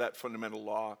letter of that fundamental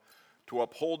law to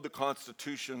uphold the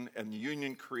Constitution and the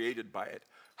Union created by it.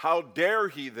 How dare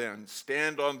he then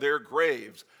stand on their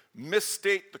graves,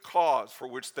 misstate the cause for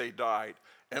which they died,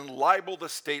 and libel the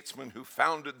statesmen who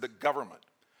founded the government?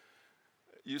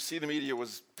 You see, the media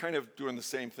was kind of doing the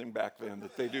same thing back then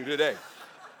that they do today.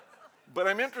 But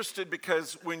I'm interested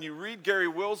because when you read Gary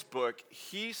Will's book,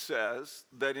 he says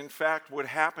that in fact what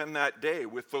happened that day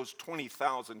with those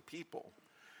 20,000 people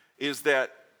is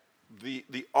that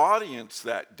the audience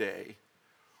that day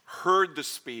heard the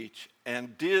speech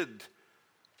and did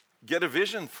get a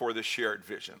vision for the shared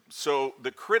vision. So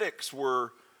the critics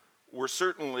were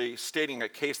certainly stating a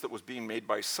case that was being made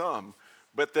by some,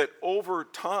 but that over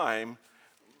time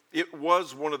it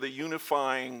was one of the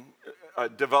unifying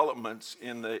developments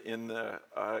in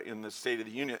the State of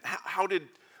the Union. How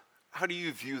do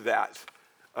you view that?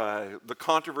 The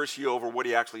controversy over what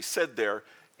he actually said there,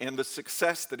 and the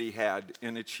success that he had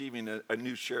in achieving a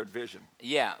new shared vision.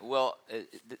 Yeah, well,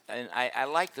 and I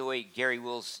like the way Gary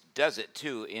Wills does it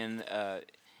too in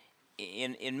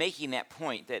making that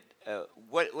point that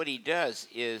what he does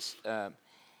is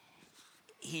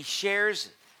he shares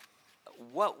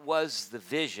what was the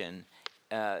vision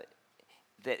that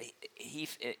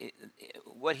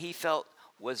what he felt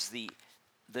was the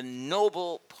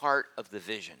noble part of the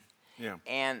vision. Yeah.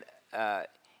 And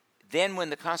then when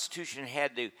the Constitution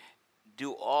had to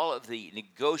do all of the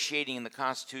negotiating in the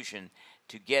Constitution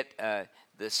to get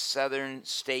the southern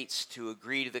states to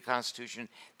agree to the Constitution,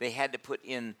 they had to put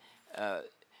in,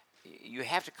 you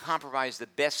have to compromise the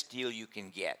best deal you can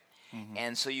get. Mm-hmm.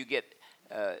 And so you get,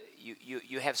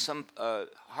 you have some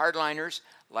hardliners,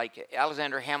 like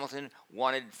Alexander Hamilton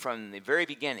wanted from the very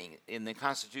beginning in the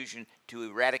Constitution to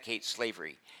eradicate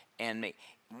slavery. And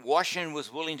Washington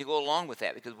was willing to go along with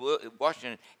that because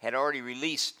Washington had already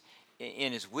released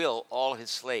in his will all his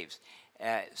slaves.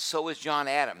 So was John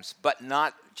Adams, but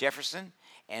not Jefferson,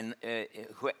 and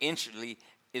who instantly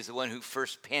is the one who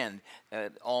first penned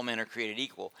all men are created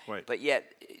equal. Right. But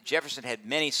yet Jefferson had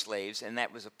many slaves, and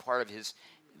that was a part of his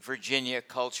Virginia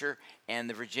culture and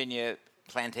the Virginia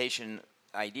plantation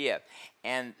idea.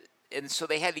 And so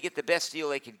they had to get the best deal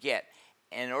they could get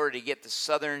in order to get the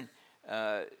southern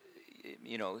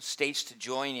states to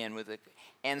join in with it.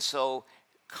 And so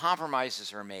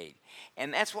compromises are made.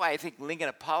 And that's why I think Lincoln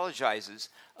apologizes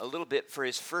a little bit for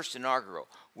his first inaugural,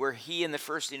 where he in the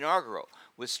first inaugural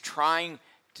was trying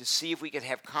to see if we could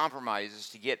have compromises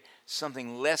to get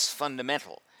something less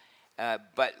fundamental.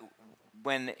 But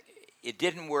when it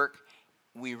didn't work,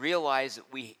 we realized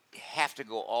that we have to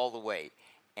go all the way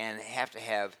and have to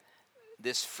have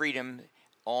this freedom,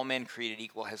 all men created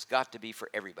equal, has got to be for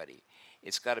everybody.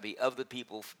 It's got to be of the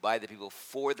people, by the people,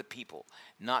 for the people,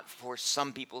 not for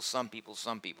some people,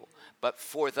 but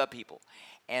for the people.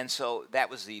 And so that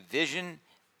was the vision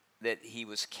that he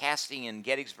was casting in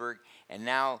Gettysburg, and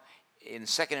now in the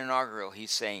second inaugural he's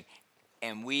saying,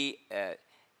 and we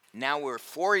now we're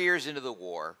 4 years into the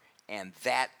war, and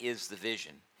that is the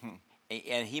vision.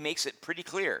 And he makes it pretty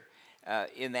clear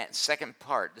in that second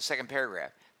part, the second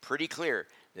paragraph, pretty clear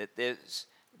that this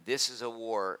is a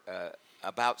war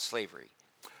about slavery.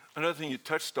 Another thing you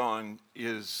touched on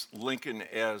is Lincoln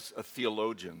as a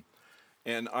theologian.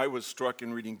 And I was struck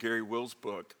in reading Gary Will's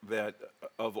book that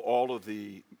of all of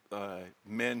the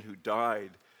men who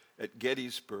died at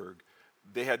Gettysburg,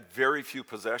 they had very few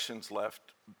possessions left,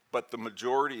 but the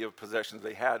majority of possessions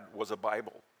they had was a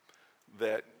Bible.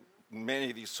 That many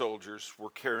of these soldiers were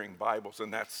carrying Bibles,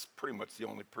 and that's pretty much the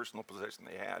only personal possession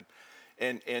they had.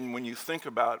 And when you think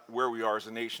about where we are as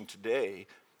a nation today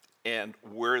and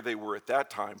where they were at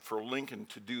that time, for Lincoln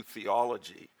to do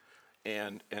theology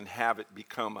and have it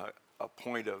become a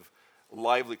point of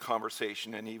lively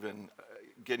conversation and even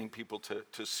getting people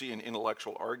to see an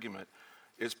intellectual argument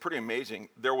is pretty amazing.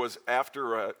 There was,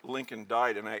 after Lincoln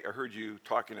died, and I heard you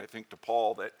talking, I think, to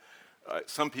Paul, that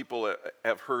some people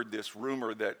have heard this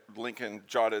rumor that Lincoln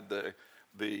jotted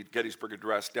the Gettysburg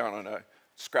Address down on a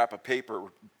scrap of paper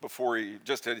before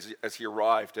just as he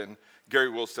arrived. And Gary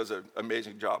Wills does an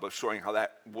amazing job of showing how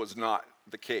that was not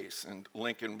the case. And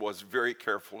Lincoln was very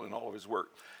careful in all of his work.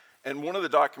 And one of the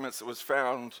documents that was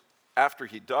found after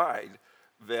he died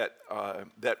that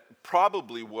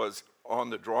probably was on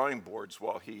the drawing boards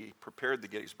while he prepared the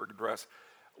Gettysburg Address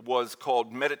was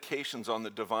called Meditations on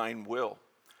the Divine Will.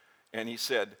 And he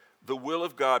said, "The will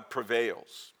of God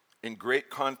prevails. In great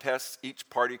contests, each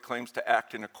party claims to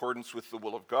act in accordance with the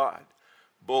will of God.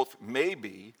 Both may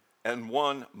be, and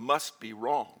one must be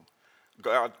wrong.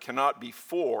 God cannot be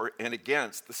for and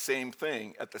against the same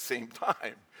thing at the same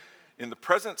time. In the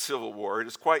present Civil War, it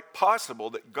is quite possible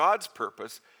that God's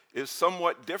purpose is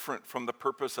somewhat different from the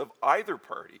purpose of either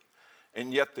party,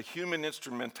 and yet the human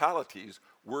instrumentalities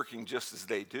working just as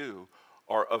they do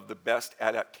are of the best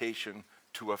adaptation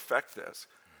to affect this."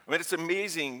 I mean, it's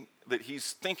amazing that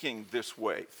he's thinking this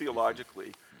way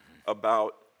theologically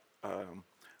about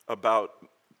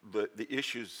the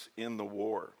issues in the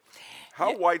war.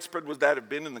 How widespread would that have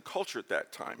been in the culture at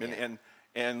that time?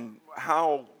 And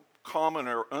how common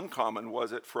or uncommon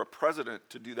was it for a president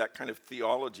to do that kind of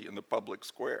theology in the public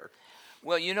square?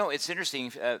 Well, it's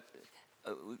interesting.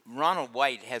 Ronald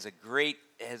White has a great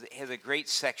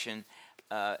section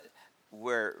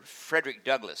where Frederick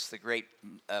Douglass, the great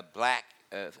black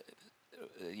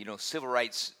civil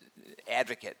rights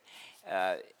advocate,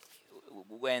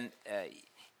 when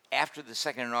after the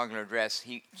second inaugural address,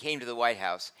 he came to the White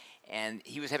House, and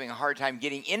he was having a hard time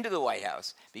getting into the White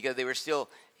House because they were still,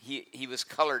 he was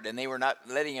colored, and they were not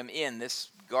letting him in. This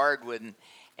guard wouldn't,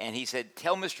 and he said,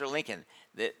 "Tell Mr. Lincoln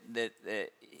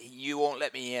that you won't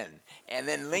let me in." And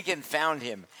then Lincoln found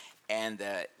him and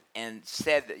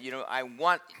said, "I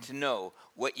want to know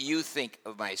what you think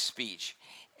of my speech."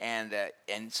 And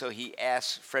so he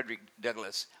asked Frederick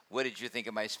Douglass, "What did you think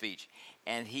of my speech?"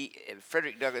 And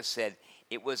Frederick Douglass said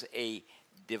it was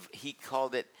he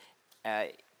called it,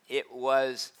 it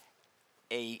was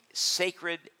a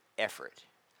sacred effort.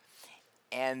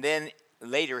 And then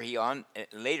later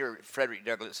Frederick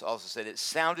Douglass also said it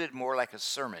sounded more like a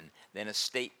sermon than a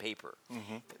state paper.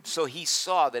 Mm-hmm. So he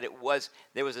saw that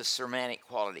there was a sermonic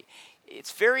quality.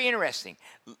 It's very interesting.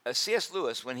 C.S.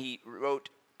 Lewis, when he wrote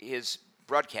his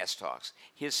broadcast talks,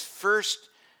 his first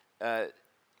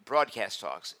broadcast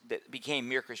talks that became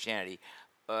Mere Christianity,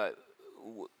 the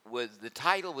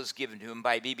title was given to him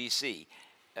by BBC,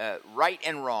 Right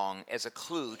and Wrong as a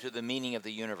Clue to the Meaning of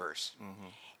the Universe. Mm-hmm.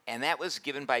 And that was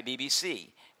given by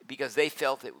BBC because they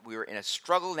felt that we were in a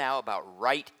struggle now about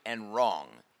right and wrong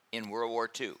in World War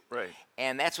II. Right.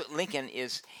 And that's what Lincoln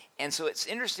is. And so it's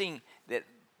interesting that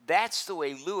that's the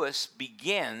way Lewis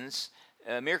begins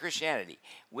Mere Christianity,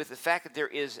 with the fact that there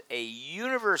is a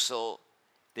universal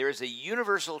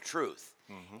truth,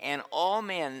 mm-hmm. and all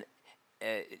men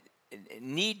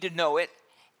need to know it,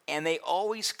 and they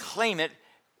always claim it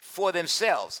for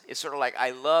themselves. It's sort of like,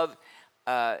 I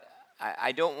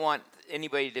don't want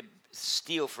anybody to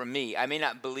steal from me. I may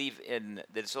not believe in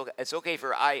that it's okay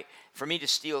for me to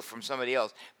steal from somebody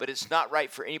else, but it's not right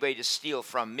for anybody to steal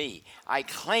from me. I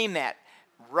claim that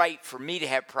right for me to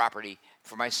have property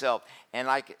for myself. And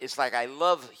it's like I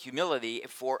love humility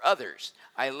for others.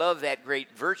 I love that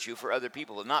great virtue for other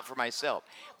people, but not for myself.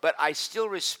 But I still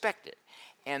respect it.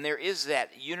 And there is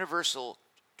that universal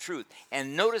truth.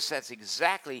 And notice that's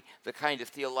exactly the kind of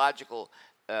theological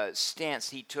stance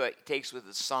he takes with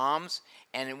the Psalms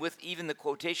and with even the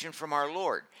quotation from our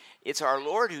Lord. It's our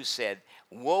Lord who said,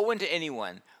 "Woe unto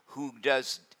anyone who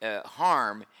does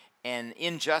harm and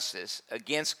injustice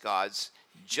against God's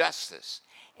justice."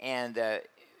 And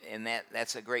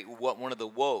that's a great one of the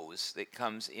woes that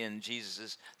comes in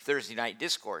Jesus' Thursday night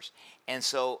discourse. And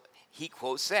so he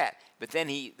quotes that, but then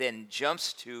he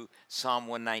jumps to Psalm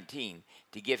 119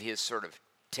 to give his sort of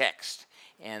text,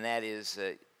 and that is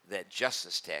that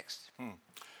justice text.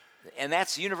 And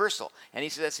that's universal. And he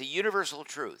says that's a universal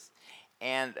truth.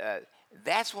 And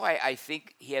that's why I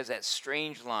think he has that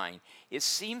strange line. It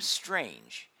seems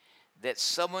strange that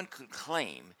someone could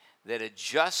claim that a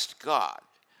just God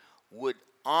would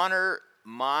honor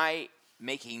my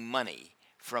making money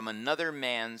from another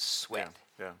man's sweat,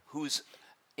 who's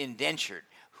indentured,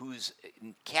 who's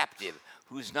captive,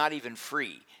 who's not even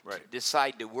free, to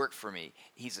decide to work for me.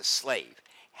 He's a slave.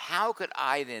 How could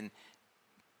I then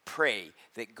pray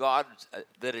that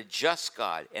that a just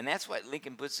God, and that's what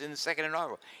Lincoln puts in the Second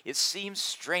Inaugural. It seems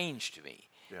strange to me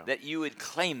that you would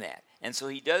claim that. And so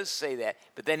he does say that,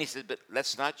 but then he says, but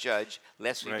let's not judge,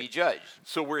 lest we be judged.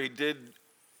 So where he did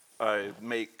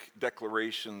make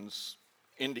declarations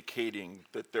indicating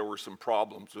that there were some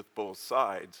problems with both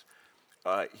sides,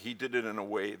 he did it in a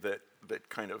way that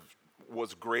kind of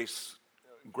was gracious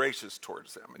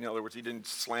towards them. In other words, he didn't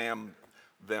slam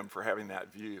them for having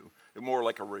that view. More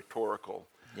like a rhetorical.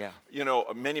 Yeah. You know,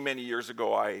 many years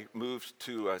ago, I moved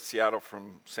to Seattle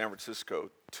from San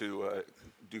Francisco to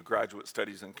do graduate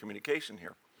studies in communication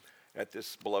here at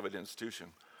this beloved institution.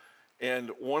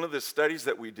 And one of the studies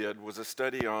that we did was a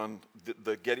study on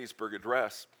the Gettysburg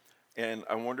Address. And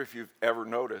I wonder if you've ever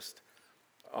noticed,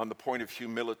 on the point of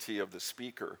humility of the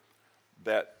speaker,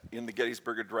 that in the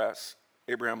Gettysburg Address,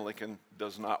 Abraham Lincoln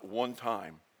does not one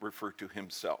time refer to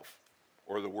himself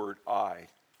or the word I.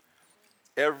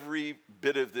 Every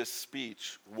bit of this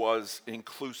speech was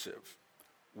inclusive.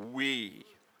 We.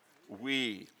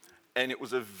 And it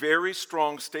was a very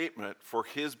strong statement for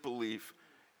his belief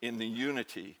in the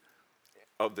unity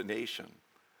of the nation.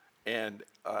 And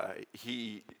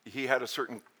he had a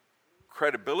certain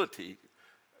credibility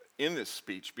in this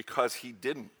speech because he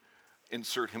didn't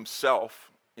insert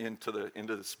himself into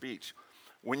the speech.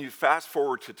 When you fast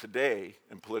forward to today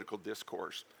in political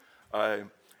discourse,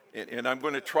 and I'm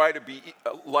going to try to be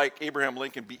like Abraham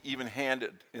Lincoln, be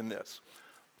even-handed in this.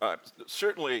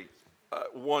 Certainly,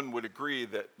 one would agree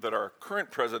that our current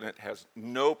president has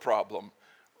no problem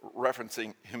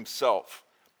referencing himself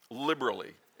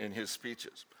liberally in his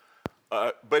speeches.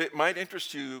 But it might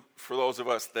interest you, for those of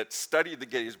us that study the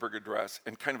Gettysburg Address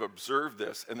and kind of observe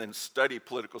this and then study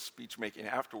political speech making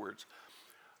afterwards.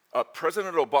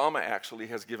 President Obama actually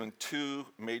has given two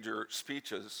major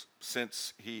speeches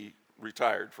since he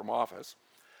retired from office.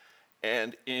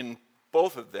 And in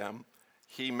both of them,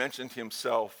 he mentioned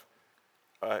himself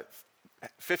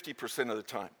 50% of the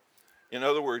time. In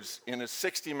other words, in a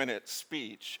 60-minute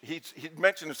speech, he'd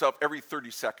mention himself every 30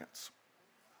 seconds.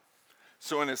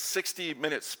 So in a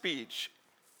 60-minute speech,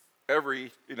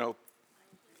 every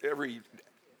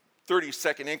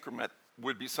 30-second increment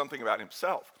would be something about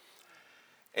himself.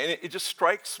 And it just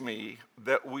strikes me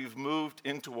that we've moved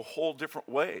into a whole different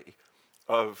way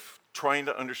of trying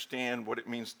to understand what it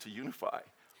means to unify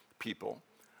people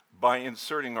by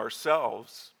inserting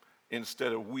ourselves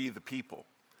instead of we the people.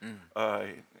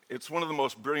 It's one of the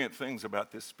most brilliant things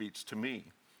about this speech to me,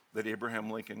 that Abraham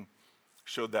Lincoln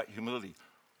showed that humility.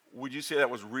 Would you say that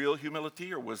was real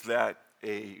humility, or was that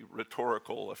a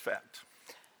rhetorical effect?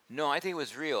 No, I think it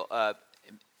was real,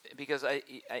 because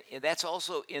that's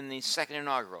also in the second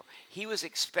inaugural. He was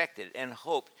expected and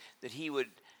hoped that he would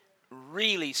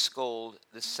really scold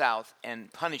the South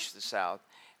and punish the South,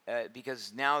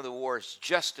 because now the war is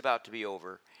just about to be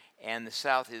over, and the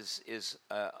South is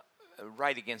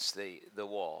right against the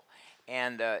wall,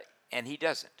 and he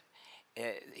doesn't.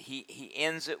 He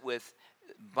ends it with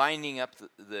binding up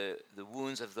the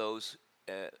wounds of those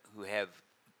who have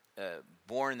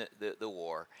borne the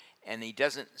war, and he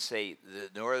doesn't say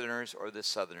the Northerners or the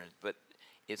Southerners, but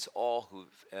it's all who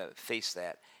face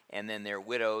that, and then their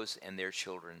widows and their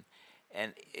children.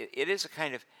 And it is a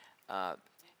kind of,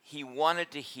 he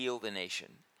wanted to heal the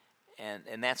nation,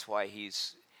 and that's why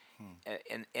he's,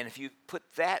 and if you put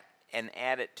that and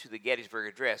add it to the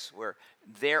Gettysburg Address, where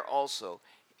there also,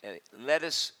 let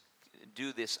us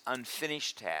do this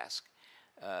unfinished task,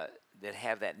 that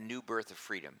have that new birth of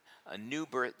freedom, a new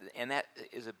birth, and that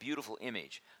is a beautiful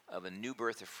image of a new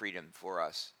birth of freedom for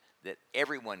us that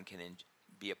everyone can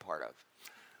be a part of.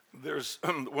 There's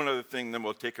one other thing, then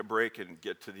we'll take a break and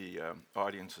get to the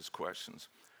audience's questions.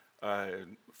 A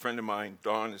friend of mine,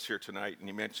 Don, is here tonight, and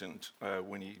he mentioned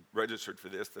when he registered for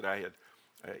this that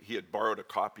he had borrowed a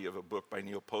copy of a book by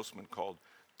Neil Postman called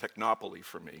Technopoly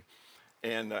for me.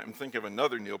 And I'm thinking of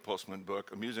another Neil Postman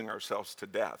book, Amusing Ourselves to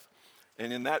Death.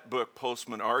 And in that book,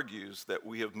 Postman argues that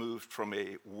we have moved from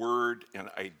a word and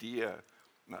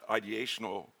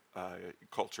ideational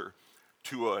culture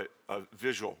to a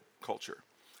visual culture.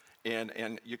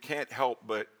 And you can't help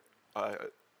but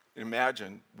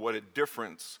imagine what a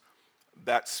difference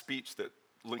that speech that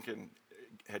Lincoln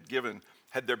had given,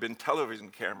 had there been television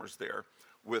cameras there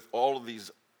with all of these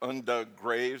undug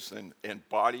graves and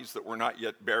bodies that were not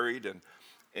yet buried,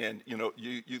 and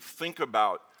you think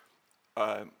about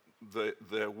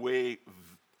the way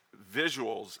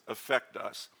visuals affect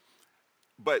us.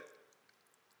 But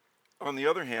on the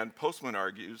other hand, Postman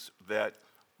argues that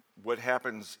what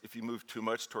happens if you move too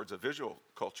much towards a visual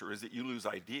culture is that you lose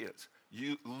ideas.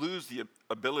 You lose the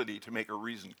ability to make a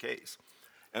reasoned case.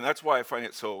 And that's why I find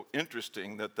it so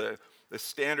interesting that the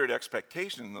standard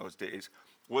expectation in those days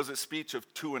was a speech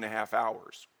of 2.5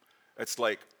 hours. It's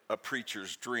like a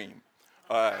preacher's dream.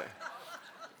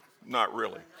 Not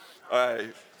really.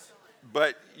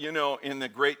 But, in the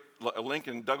great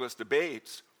Lincoln-Douglas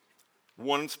debates,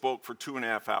 one spoke for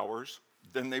 2.5 hours,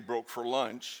 then they broke for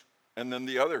lunch, and then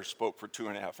the other spoke for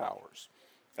 2.5 hours.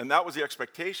 And that was the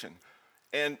expectation.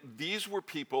 And these were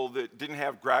people that didn't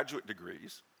have graduate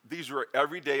degrees. These were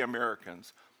everyday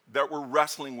Americans that were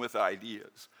wrestling with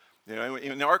ideas.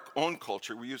 In our own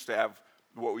culture, we used to have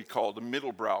what we called a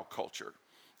middle-brow culture,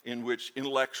 in which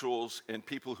intellectuals and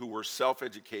people who were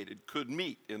self-educated could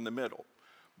meet in the middle.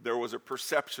 There was a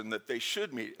perception that they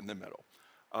should meet in the middle.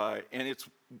 And it's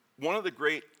one of the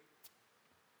great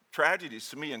tragedies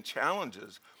to me and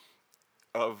challenges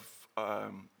of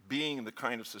being the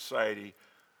kind of society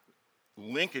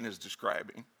Lincoln is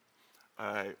describing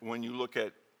when you look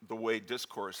at the way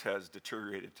discourse has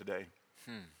deteriorated today.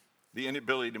 The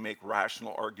inability to make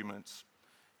rational arguments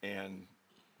and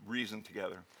reason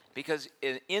together. Because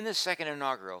in the second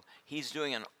inaugural, he's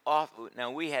doing an awful.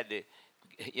 Now we had to,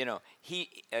 he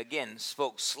again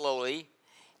spoke slowly,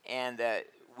 and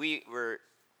we were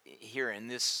here in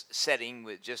this setting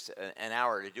with just an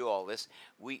hour to do all this.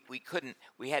 We couldn't.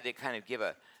 We had to kind of give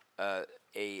a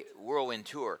whirlwind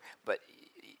tour, but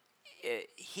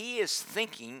he is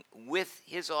thinking with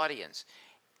his audience.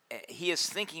 He is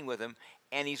thinking with them,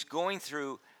 and he's going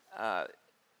through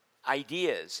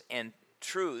ideas and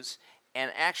truths,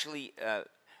 and actually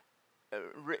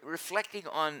reflecting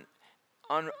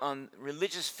on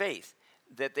religious faith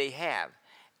that they have.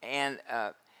 And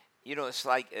it's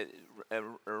like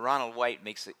Ronald White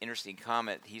makes an interesting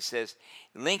comment. He says,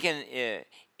 Lincoln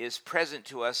is present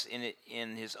to us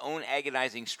in his own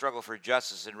agonizing struggle for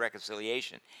justice and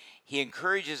reconciliation. He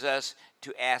encourages us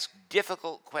to ask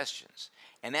difficult questions.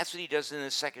 And that's what he does in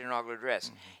the second inaugural address.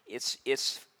 Mm-hmm.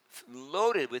 It's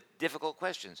loaded with difficult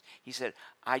questions. He said,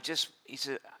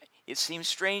 it seems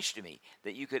strange to me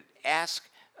that you could ask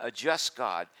a just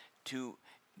God to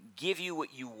give you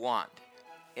what you want,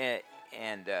 and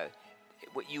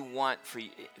what you want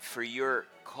for your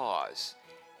cause,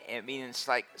 I mean, it's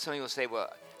like some people say, well,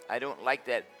 I don't like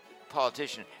that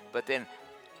politician, but then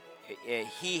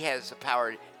he has the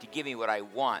power to give me what I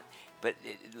want. But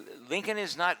Lincoln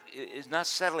is not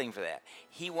settling for that.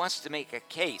 He wants to make a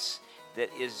case that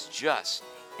is just,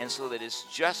 and so that his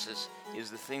justice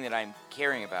is the thing that I'm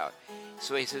caring about.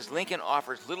 So he says, Lincoln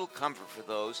offers little comfort for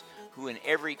those who in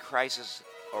every crisis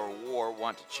or war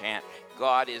want to chant,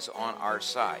 God is on our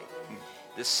side.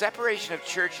 The separation of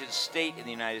church and state in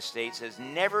the United States has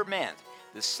never meant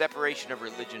the separation of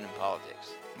religion and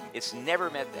politics. It's never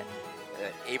meant that.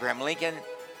 Abraham Lincoln,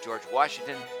 George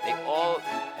Washington, they all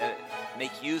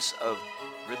make use of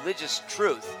religious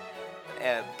truth,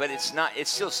 but it's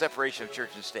still separation of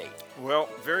church and state. Well,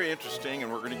 very interesting,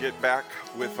 and we're going to get back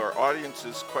with our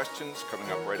audience's questions coming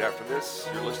up right after this.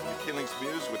 You're listening to Kindlings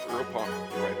Muse with Earl Palmer.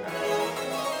 Be right back.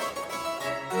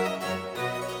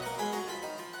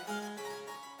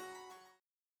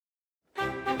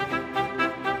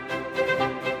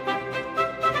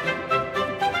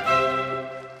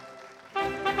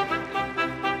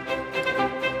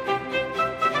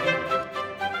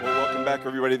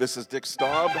 Everybody, this is Dick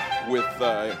Staub with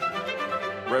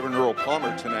Reverend Earl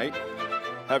Plamer tonight,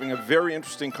 having a very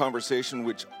interesting conversation,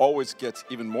 which always gets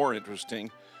even more interesting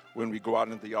when we go out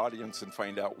into the audience and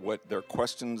find out what their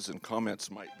questions and comments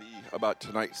might be about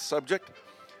tonight's subject.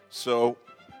 So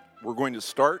we're going to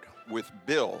start with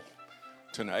Bill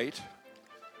tonight.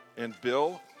 And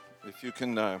Bill, if you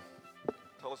can tell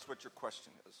us what your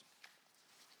question is.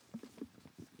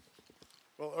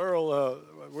 Well, Earl,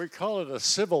 we call it a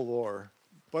civil war,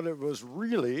 but it was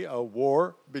really a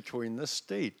war between the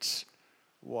states.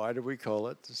 Why do we call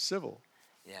it civil?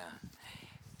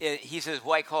 Yeah. He says,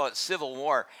 why call it civil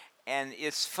war? And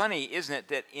it's funny, isn't it,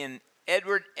 that in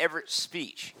Edward Everett's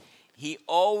speech, he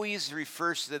always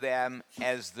refers to them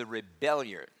as the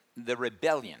rebellion.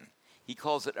 He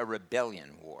calls it a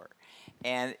rebellion war.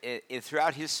 And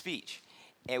throughout his speech,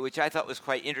 which I thought was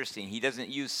quite interesting, he doesn't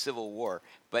use civil war,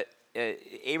 but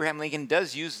Abraham Lincoln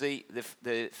does use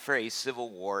the phrase civil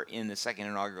war in the second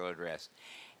inaugural address.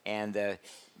 And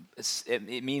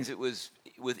it means it was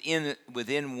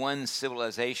within one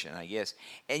civilization, I guess.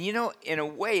 And you know, in a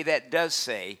way, that does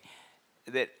say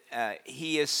that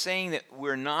he is saying that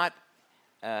we're not,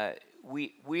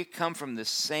 we come from the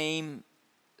same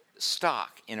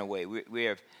stock in a way. We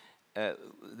have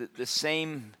the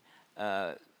same,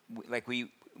 like we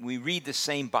read the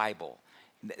same Bible.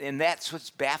 And that's what's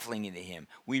baffling to him.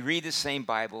 We read the same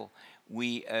Bible.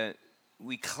 We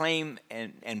claim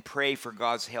and pray for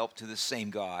God's help to the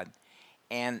same God.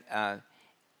 And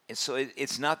so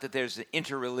it's not that there's an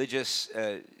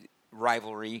interreligious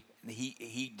rivalry.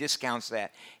 He discounts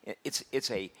that. It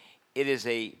is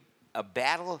a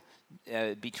battle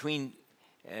between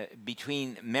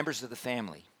members of the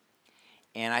family.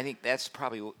 And I think that's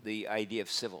probably the idea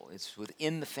of civil. It's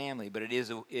within the family, but it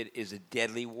is a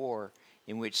deadly war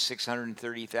in which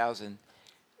 630,000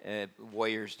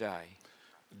 warriors die.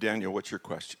 Daniel, what's your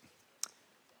question?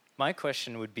 My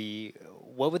question would be,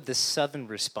 what would the Southern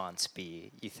response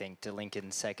be, you think, to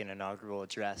Lincoln's second inaugural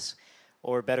address?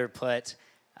 Or better put,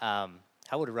 how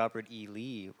would Robert E.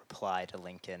 Lee reply to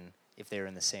Lincoln if they were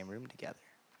in the same room together?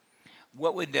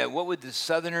 What would the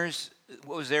Southerners,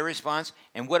 what was their response?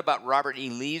 And what about Robert E.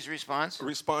 Lee's response? A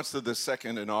response to the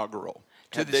second inaugural.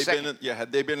 Had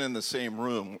they been in the same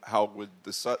room, how would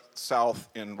the South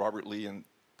and Robert Lee in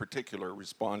particular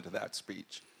respond to that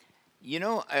speech? You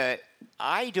know,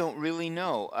 I don't really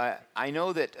know. I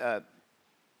know that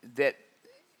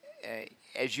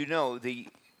as you know, the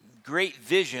great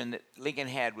vision that Lincoln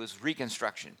had was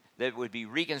Reconstruction. That would be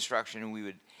Reconstruction,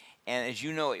 and as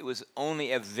you know, it was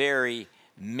only a very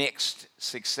mixed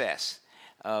success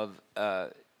of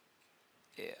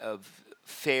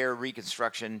fair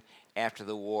Reconstruction after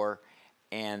the war,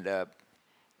 and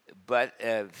but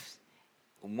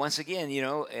once again, you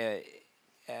know,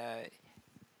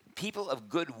 people of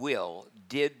goodwill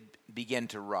did begin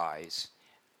to rise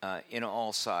in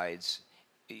all sides.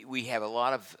 We have a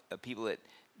lot of people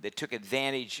that took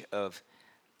advantage of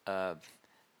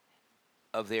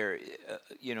their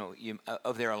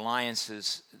of their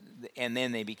alliances, and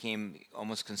then they became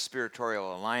almost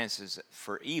conspiratorial alliances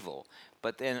for evil.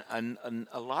 But then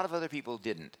a lot of other people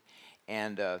didn't.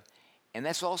 And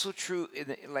that's also true,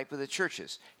 like with the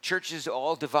churches. Churches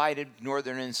all divided,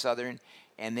 northern and southern,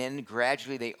 and then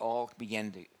gradually they all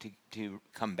began to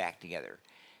come back together.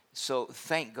 So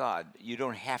thank God you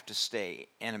don't have to stay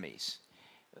enemies.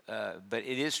 But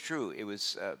it is true. It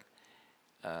was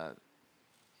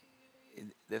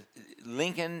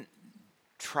Lincoln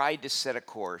tried to set a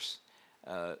course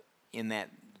in that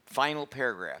final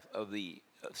paragraph of the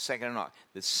second inaugural.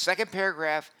 The second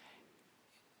paragraph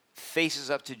faces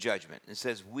up to judgment and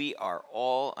says we are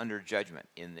all under judgment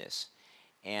in this,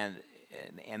 and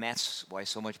that's why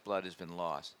so much blood has been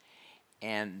lost.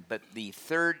 But the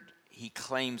third, he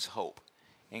claims hope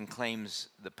and claims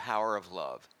the power of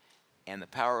love and the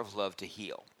power of love to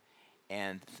heal,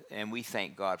 and we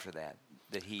thank God for that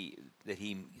he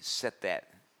set that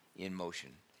in motion.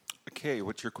 Okay,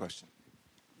 what's your question?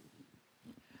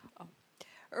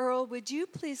 Earl, would you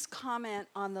please comment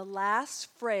on the last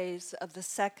phrase of the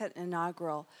second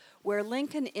inaugural, where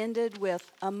Lincoln ended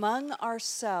with, among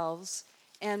ourselves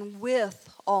and with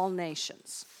all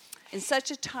nations? In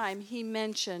such a time, he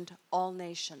mentioned all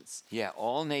nations. Yeah,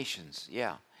 all nations,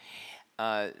 yeah.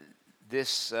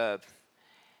 This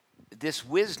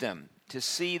wisdom to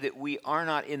see that we are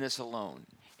not in this alone.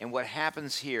 And what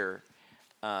happens here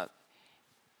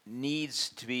needs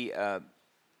to be...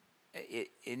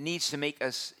 It needs to make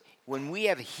us, when we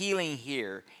have healing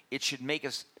here, it should make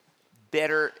us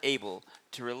better able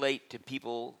to relate to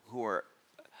people who are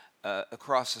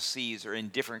across the seas or in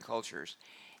different cultures.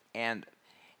 And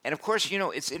of course,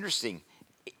 it's interesting.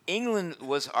 England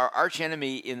was our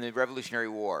archenemy in the Revolutionary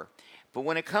War. But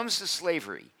when it comes to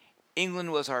slavery,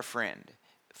 England was our friend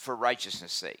for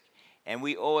righteousness' sake. And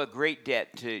we owe a great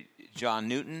debt to John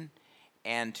Newton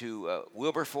and to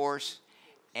Wilberforce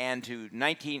and to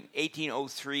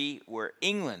 1803, where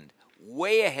England,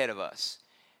 way ahead of us,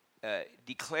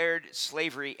 declared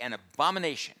slavery an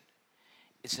abomination.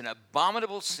 It's an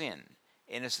abominable sin,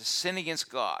 and it's a sin against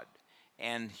God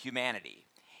and humanity.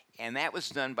 And that was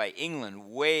done by England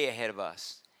way ahead of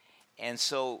us. And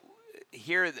so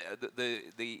here,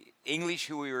 the English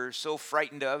who we were so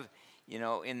frightened of, in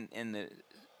the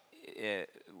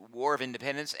War of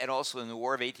Independence and also in the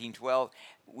War of 1812,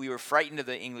 we were frightened of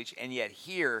the English, and yet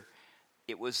here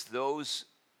it was those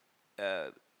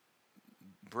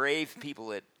brave people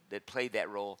that played that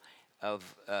role of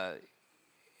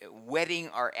whetting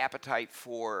our appetite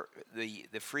for the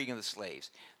freeing of the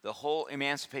slaves. The whole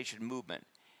emancipation movement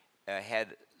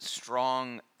had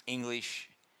strong English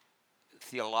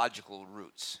theological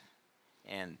roots.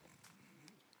 And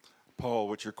Paul,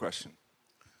 what's your question?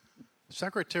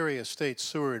 Secretary of State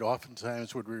Seward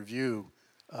oftentimes would review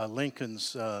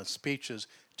Lincoln's speeches.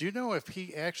 Do you know if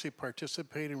he actually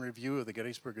participated in review of the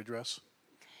Gettysburg Address?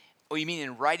 Oh, you mean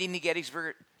in writing the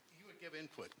Gettysburg? He would give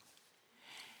input.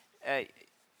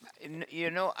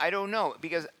 I don't know,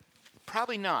 because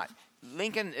probably not.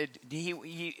 Lincoln,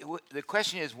 the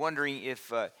question is wondering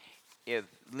if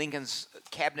Lincoln's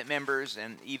cabinet members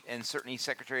and certainly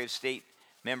Secretary of State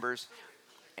members,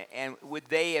 and would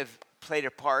they have played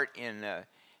a part in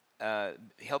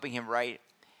helping him write?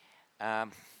 Not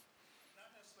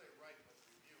necessarily write, but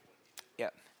review what he did.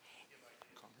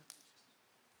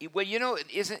 Yeah. Well,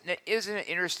 isn't it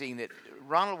interesting that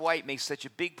Ronald White makes such a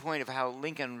big point of how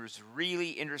Lincoln was really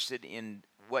interested in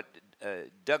what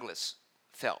Douglas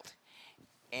felt,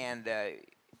 and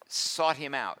sought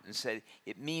him out and said,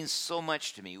 "It means so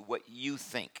much to me what you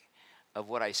think of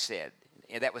what I said."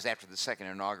 And that was after the second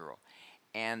inaugural,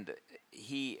 and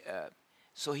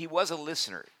so he was a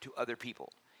listener to other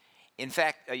people. In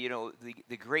fact,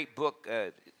 the great book,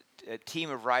 Team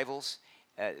of Rivals,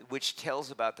 which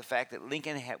tells about the fact that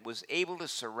Lincoln was able to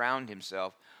surround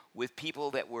himself with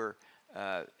people that were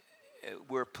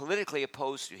politically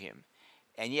opposed to him,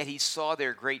 and yet he saw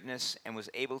their greatness and was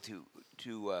able to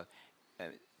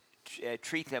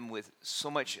treat them with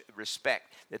so much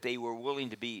respect that they were willing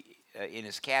to be in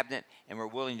his cabinet and were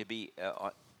willing to be,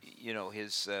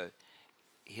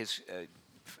 his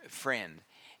friend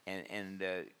and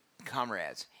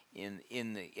comrades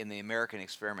in the American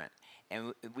experiment.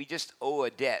 And we just owe a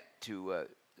debt to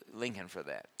Lincoln for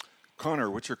that. Connor,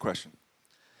 what's your question?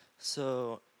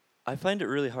 So I find it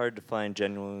really hard to find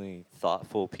genuinely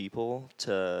thoughtful people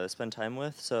to spend time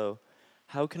with. So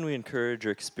how can we encourage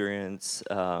or experience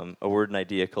a word and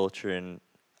idea culture in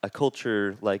a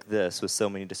culture like this with so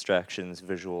many distractions,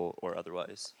 visual or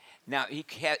otherwise? Now,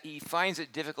 he finds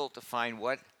it difficult to find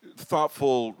what?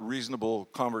 Thoughtful, reasonable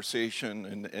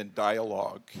conversation and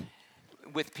dialogue.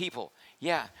 With people.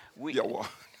 Yeah. Well,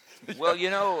 Well,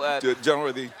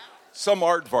 some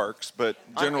aardvarks, but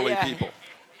generally people.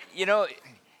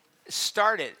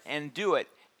 Start it and do it.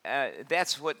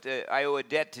 That's what I owe a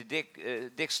debt to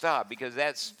Dick Staub, because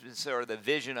that's sort of the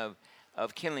vision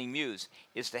of Kindling Muse,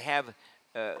 is to have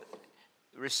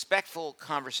respectful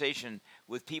conversation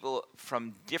with people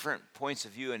from different points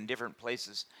of view and different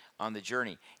places on the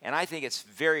journey. And I think it's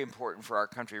very important for our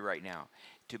country right now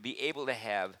to be able to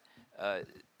have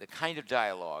the kind of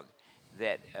dialogue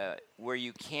that where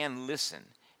you can listen.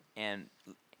 And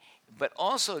but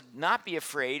also not be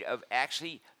afraid of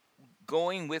actually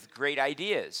going with great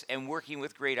ideas and working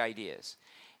with great ideas.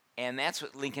 And that's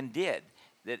what Lincoln did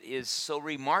that is so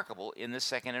remarkable in the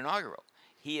second inaugural.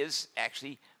 He is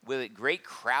actually, with a great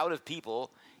crowd of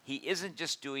people, he isn't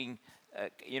just doing,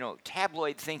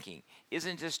 tabloid thinking,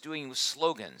 isn't just doing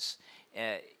slogans.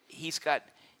 He has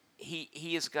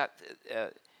got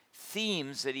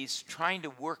themes that he's trying to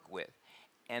work with.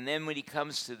 And then when he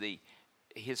comes to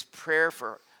his prayer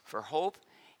for hope,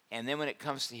 and then when it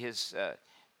comes to his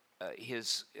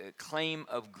claim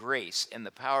of grace and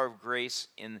the power of grace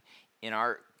in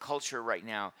our culture right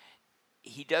now,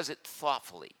 he does it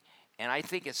thoughtfully. And I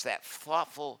think it's that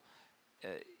thoughtful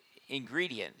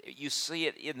ingredient. You see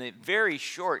it in the very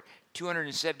short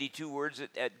 272 words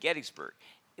at Gettysburg.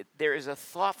 There is a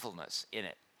thoughtfulness in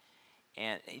it.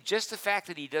 And just the fact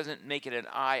that he doesn't make it an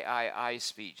I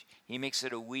speech, he makes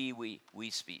it a we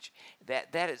speech.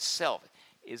 That itself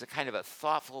is a kind of a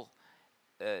thoughtful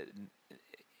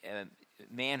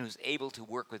man who's able to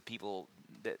work with people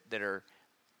that are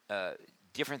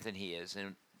different than he is,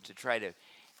 and to try to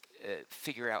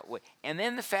figure out what. And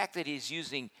then the fact that he's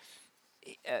using,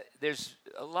 there's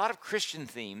a lot of Christian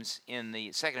themes in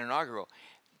the second inaugural,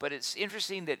 but it's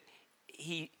interesting that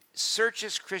he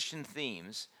searches Christian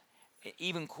themes,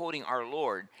 even quoting our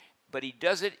Lord, but he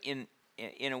does it in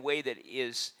a way that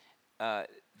is that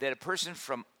a person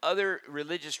from other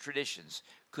religious traditions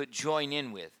could join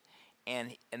in with.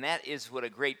 And that is what a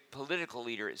great political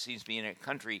leader, it seems to be, in a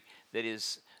country that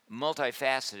is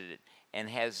multifaceted and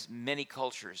has many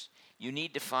cultures. You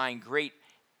need to find great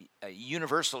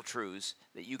universal truths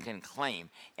that you can claim.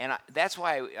 And that's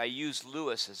why I use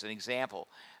Lewis as an example,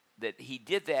 that he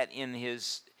did that in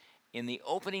the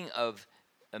opening of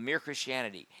Mere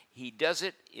Christianity. He does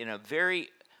it in a very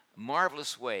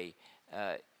marvelous way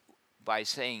by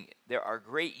saying there are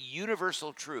great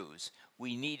universal truths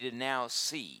we need to now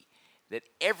see that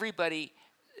everybody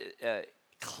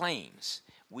claims.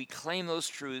 We claim those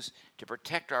truths to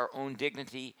protect our own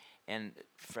dignity and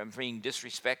from being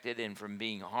disrespected and from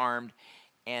being harmed.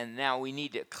 And now we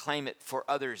need to claim it for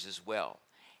others as well.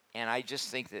 And I just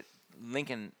think that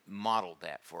Lincoln modeled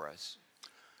that for us.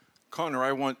 Connor,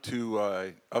 I want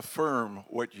to affirm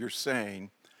what you're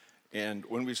saying. And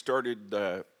when we started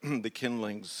the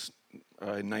Kindlings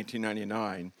in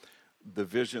 1999, the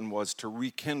vision was to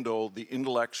rekindle the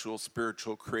intellectual,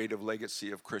 spiritual, creative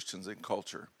legacy of Christians in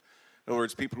culture. In other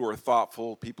words, people who are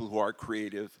thoughtful, people who are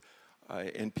creative,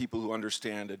 and people who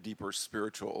understand a deeper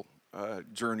spiritual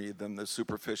journey than the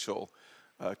superficial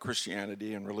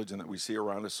Christianity and religion that we see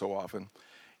around us so often.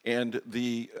 And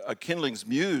the Kindlings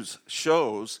Muse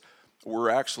shows were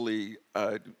actually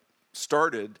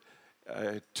started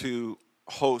to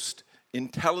host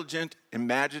intelligent,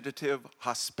 imaginative,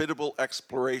 hospitable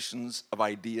explorations of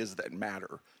ideas that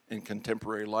matter in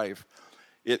contemporary life.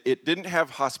 It didn't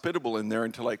have hospitable in there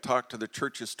until I talked to the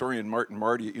church historian Martin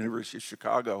Marty at University of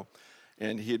Chicago,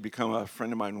 and he had become a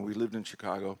friend of mine when we lived in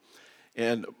Chicago.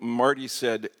 And Marty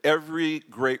said, every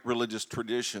great religious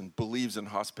tradition believes in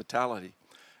hospitality.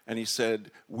 And he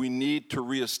said, we need to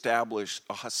reestablish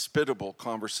a hospitable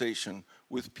conversation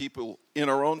with people in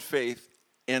our own faith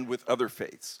and with other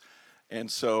faiths. And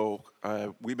so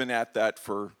we've been at that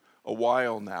for a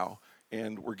while now,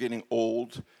 and we're getting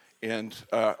old and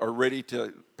are ready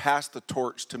to pass the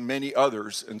torch to many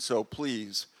others. And so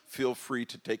please feel free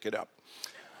to take it up.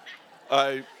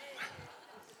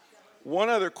 One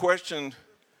other question.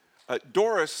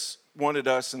 Doris wanted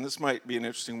us, and this might be an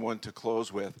interesting one to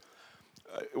close with,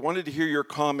 wanted to hear your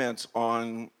comments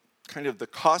on kind of the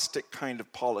caustic kind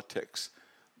of politics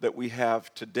that we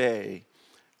have today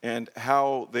and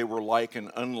how they were like and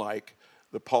unlike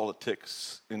the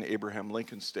politics in Abraham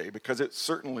Lincoln's day, because it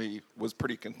certainly was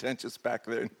pretty contentious back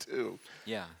then too.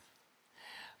 Yeah.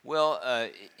 Well,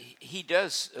 he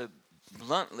does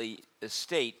bluntly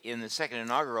state in the second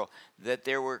inaugural that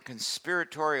there were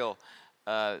conspiratorial,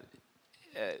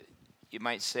 you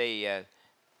might say,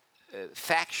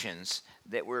 factions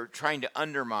that were trying to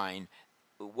undermine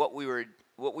what we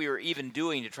were even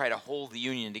doing to try to hold the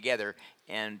Union together,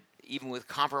 and even with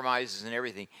compromises and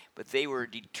everything. But they were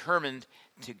determined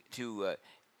to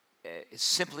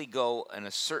simply go in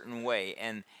a certain way,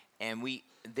 and we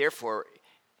therefore.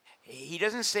 He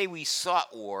doesn't say we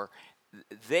sought war.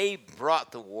 They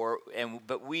brought the war,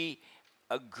 but we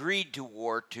agreed to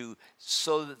war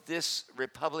so that this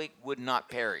republic would not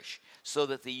perish, so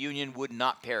that the Union would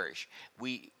not perish.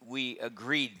 We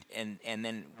agreed, and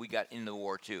then we got into the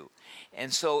war too.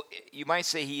 And so you might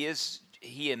say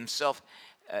he himself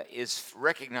is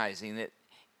recognizing that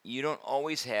you don't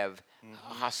always have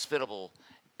hospitable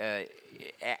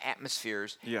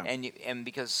atmospheres, Yeah. and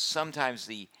because sometimes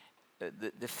the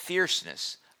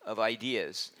fierceness of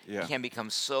ideas Yeah. can become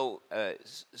so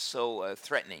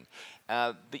threatening.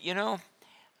 But you know,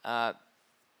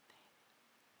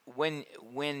 when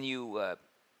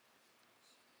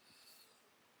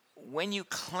you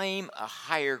claim a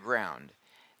higher ground,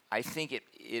 I think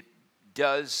it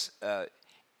does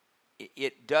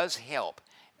help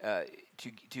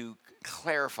to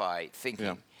clarify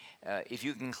thinking. If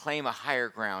you can claim a higher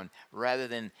ground rather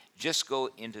than just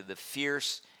go into the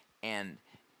fierce and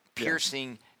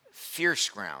piercing, fierce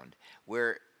ground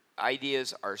where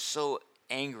ideas are so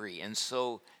angry and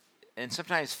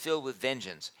sometimes filled with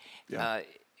vengeance.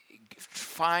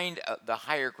 Find the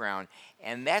higher ground,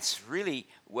 and that's really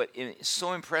what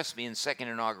so impressed me in Second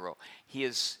Inaugural. He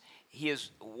is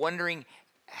wondering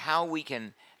how we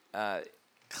can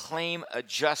claim a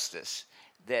justice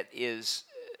that is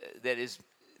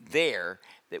there,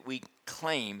 that we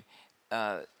claim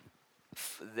that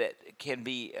can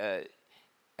be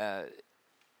a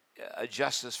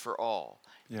justice for all,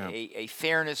 a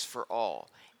fairness for all,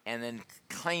 and then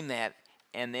claim that,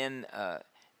 and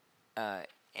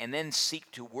then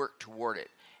seek to work toward it.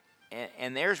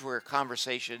 And there's where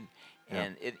conversation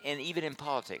and even in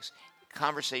politics,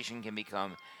 conversation can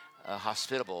become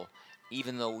hospitable,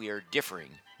 even though we are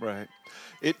differing. Right.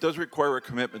 It does require a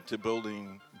commitment to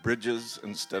building bridges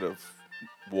instead of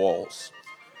walls.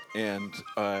 And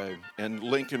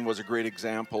Lincoln was a great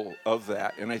example of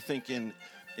that. And I think in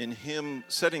him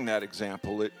setting that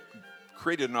example, it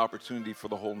created an opportunity for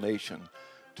the whole nation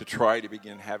to try to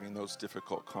begin having those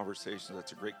difficult conversations.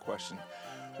 That's a great question.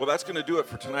 Well, that's going to do it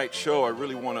for tonight's show. I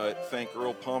really want to thank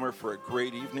Earl Plamer for a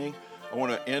great evening. I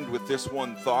want to end with this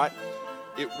one thought.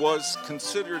 It was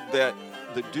considered that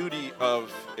the duty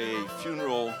of a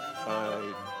funeral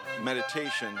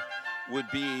meditation would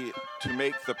be to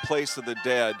make the place of the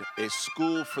dead a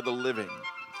school for the living.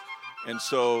 And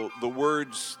so the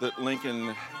words that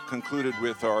Lincoln concluded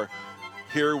with are,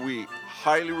 "Here we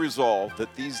highly resolve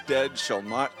that these dead shall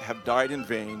not have died in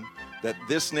vain, that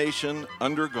this nation,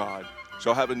 under God,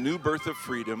 shall have a new birth of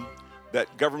freedom,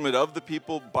 that government of the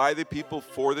people, by the people,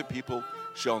 for the people,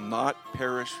 shall not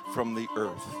perish from the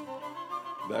earth."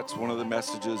 That's one of the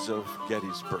messages of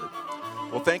Gettysburg.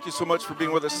 Well, thank you so much for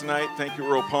being with us tonight. Thank you,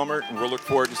 Earl Plamer, and we'll look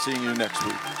forward to seeing you next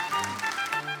week.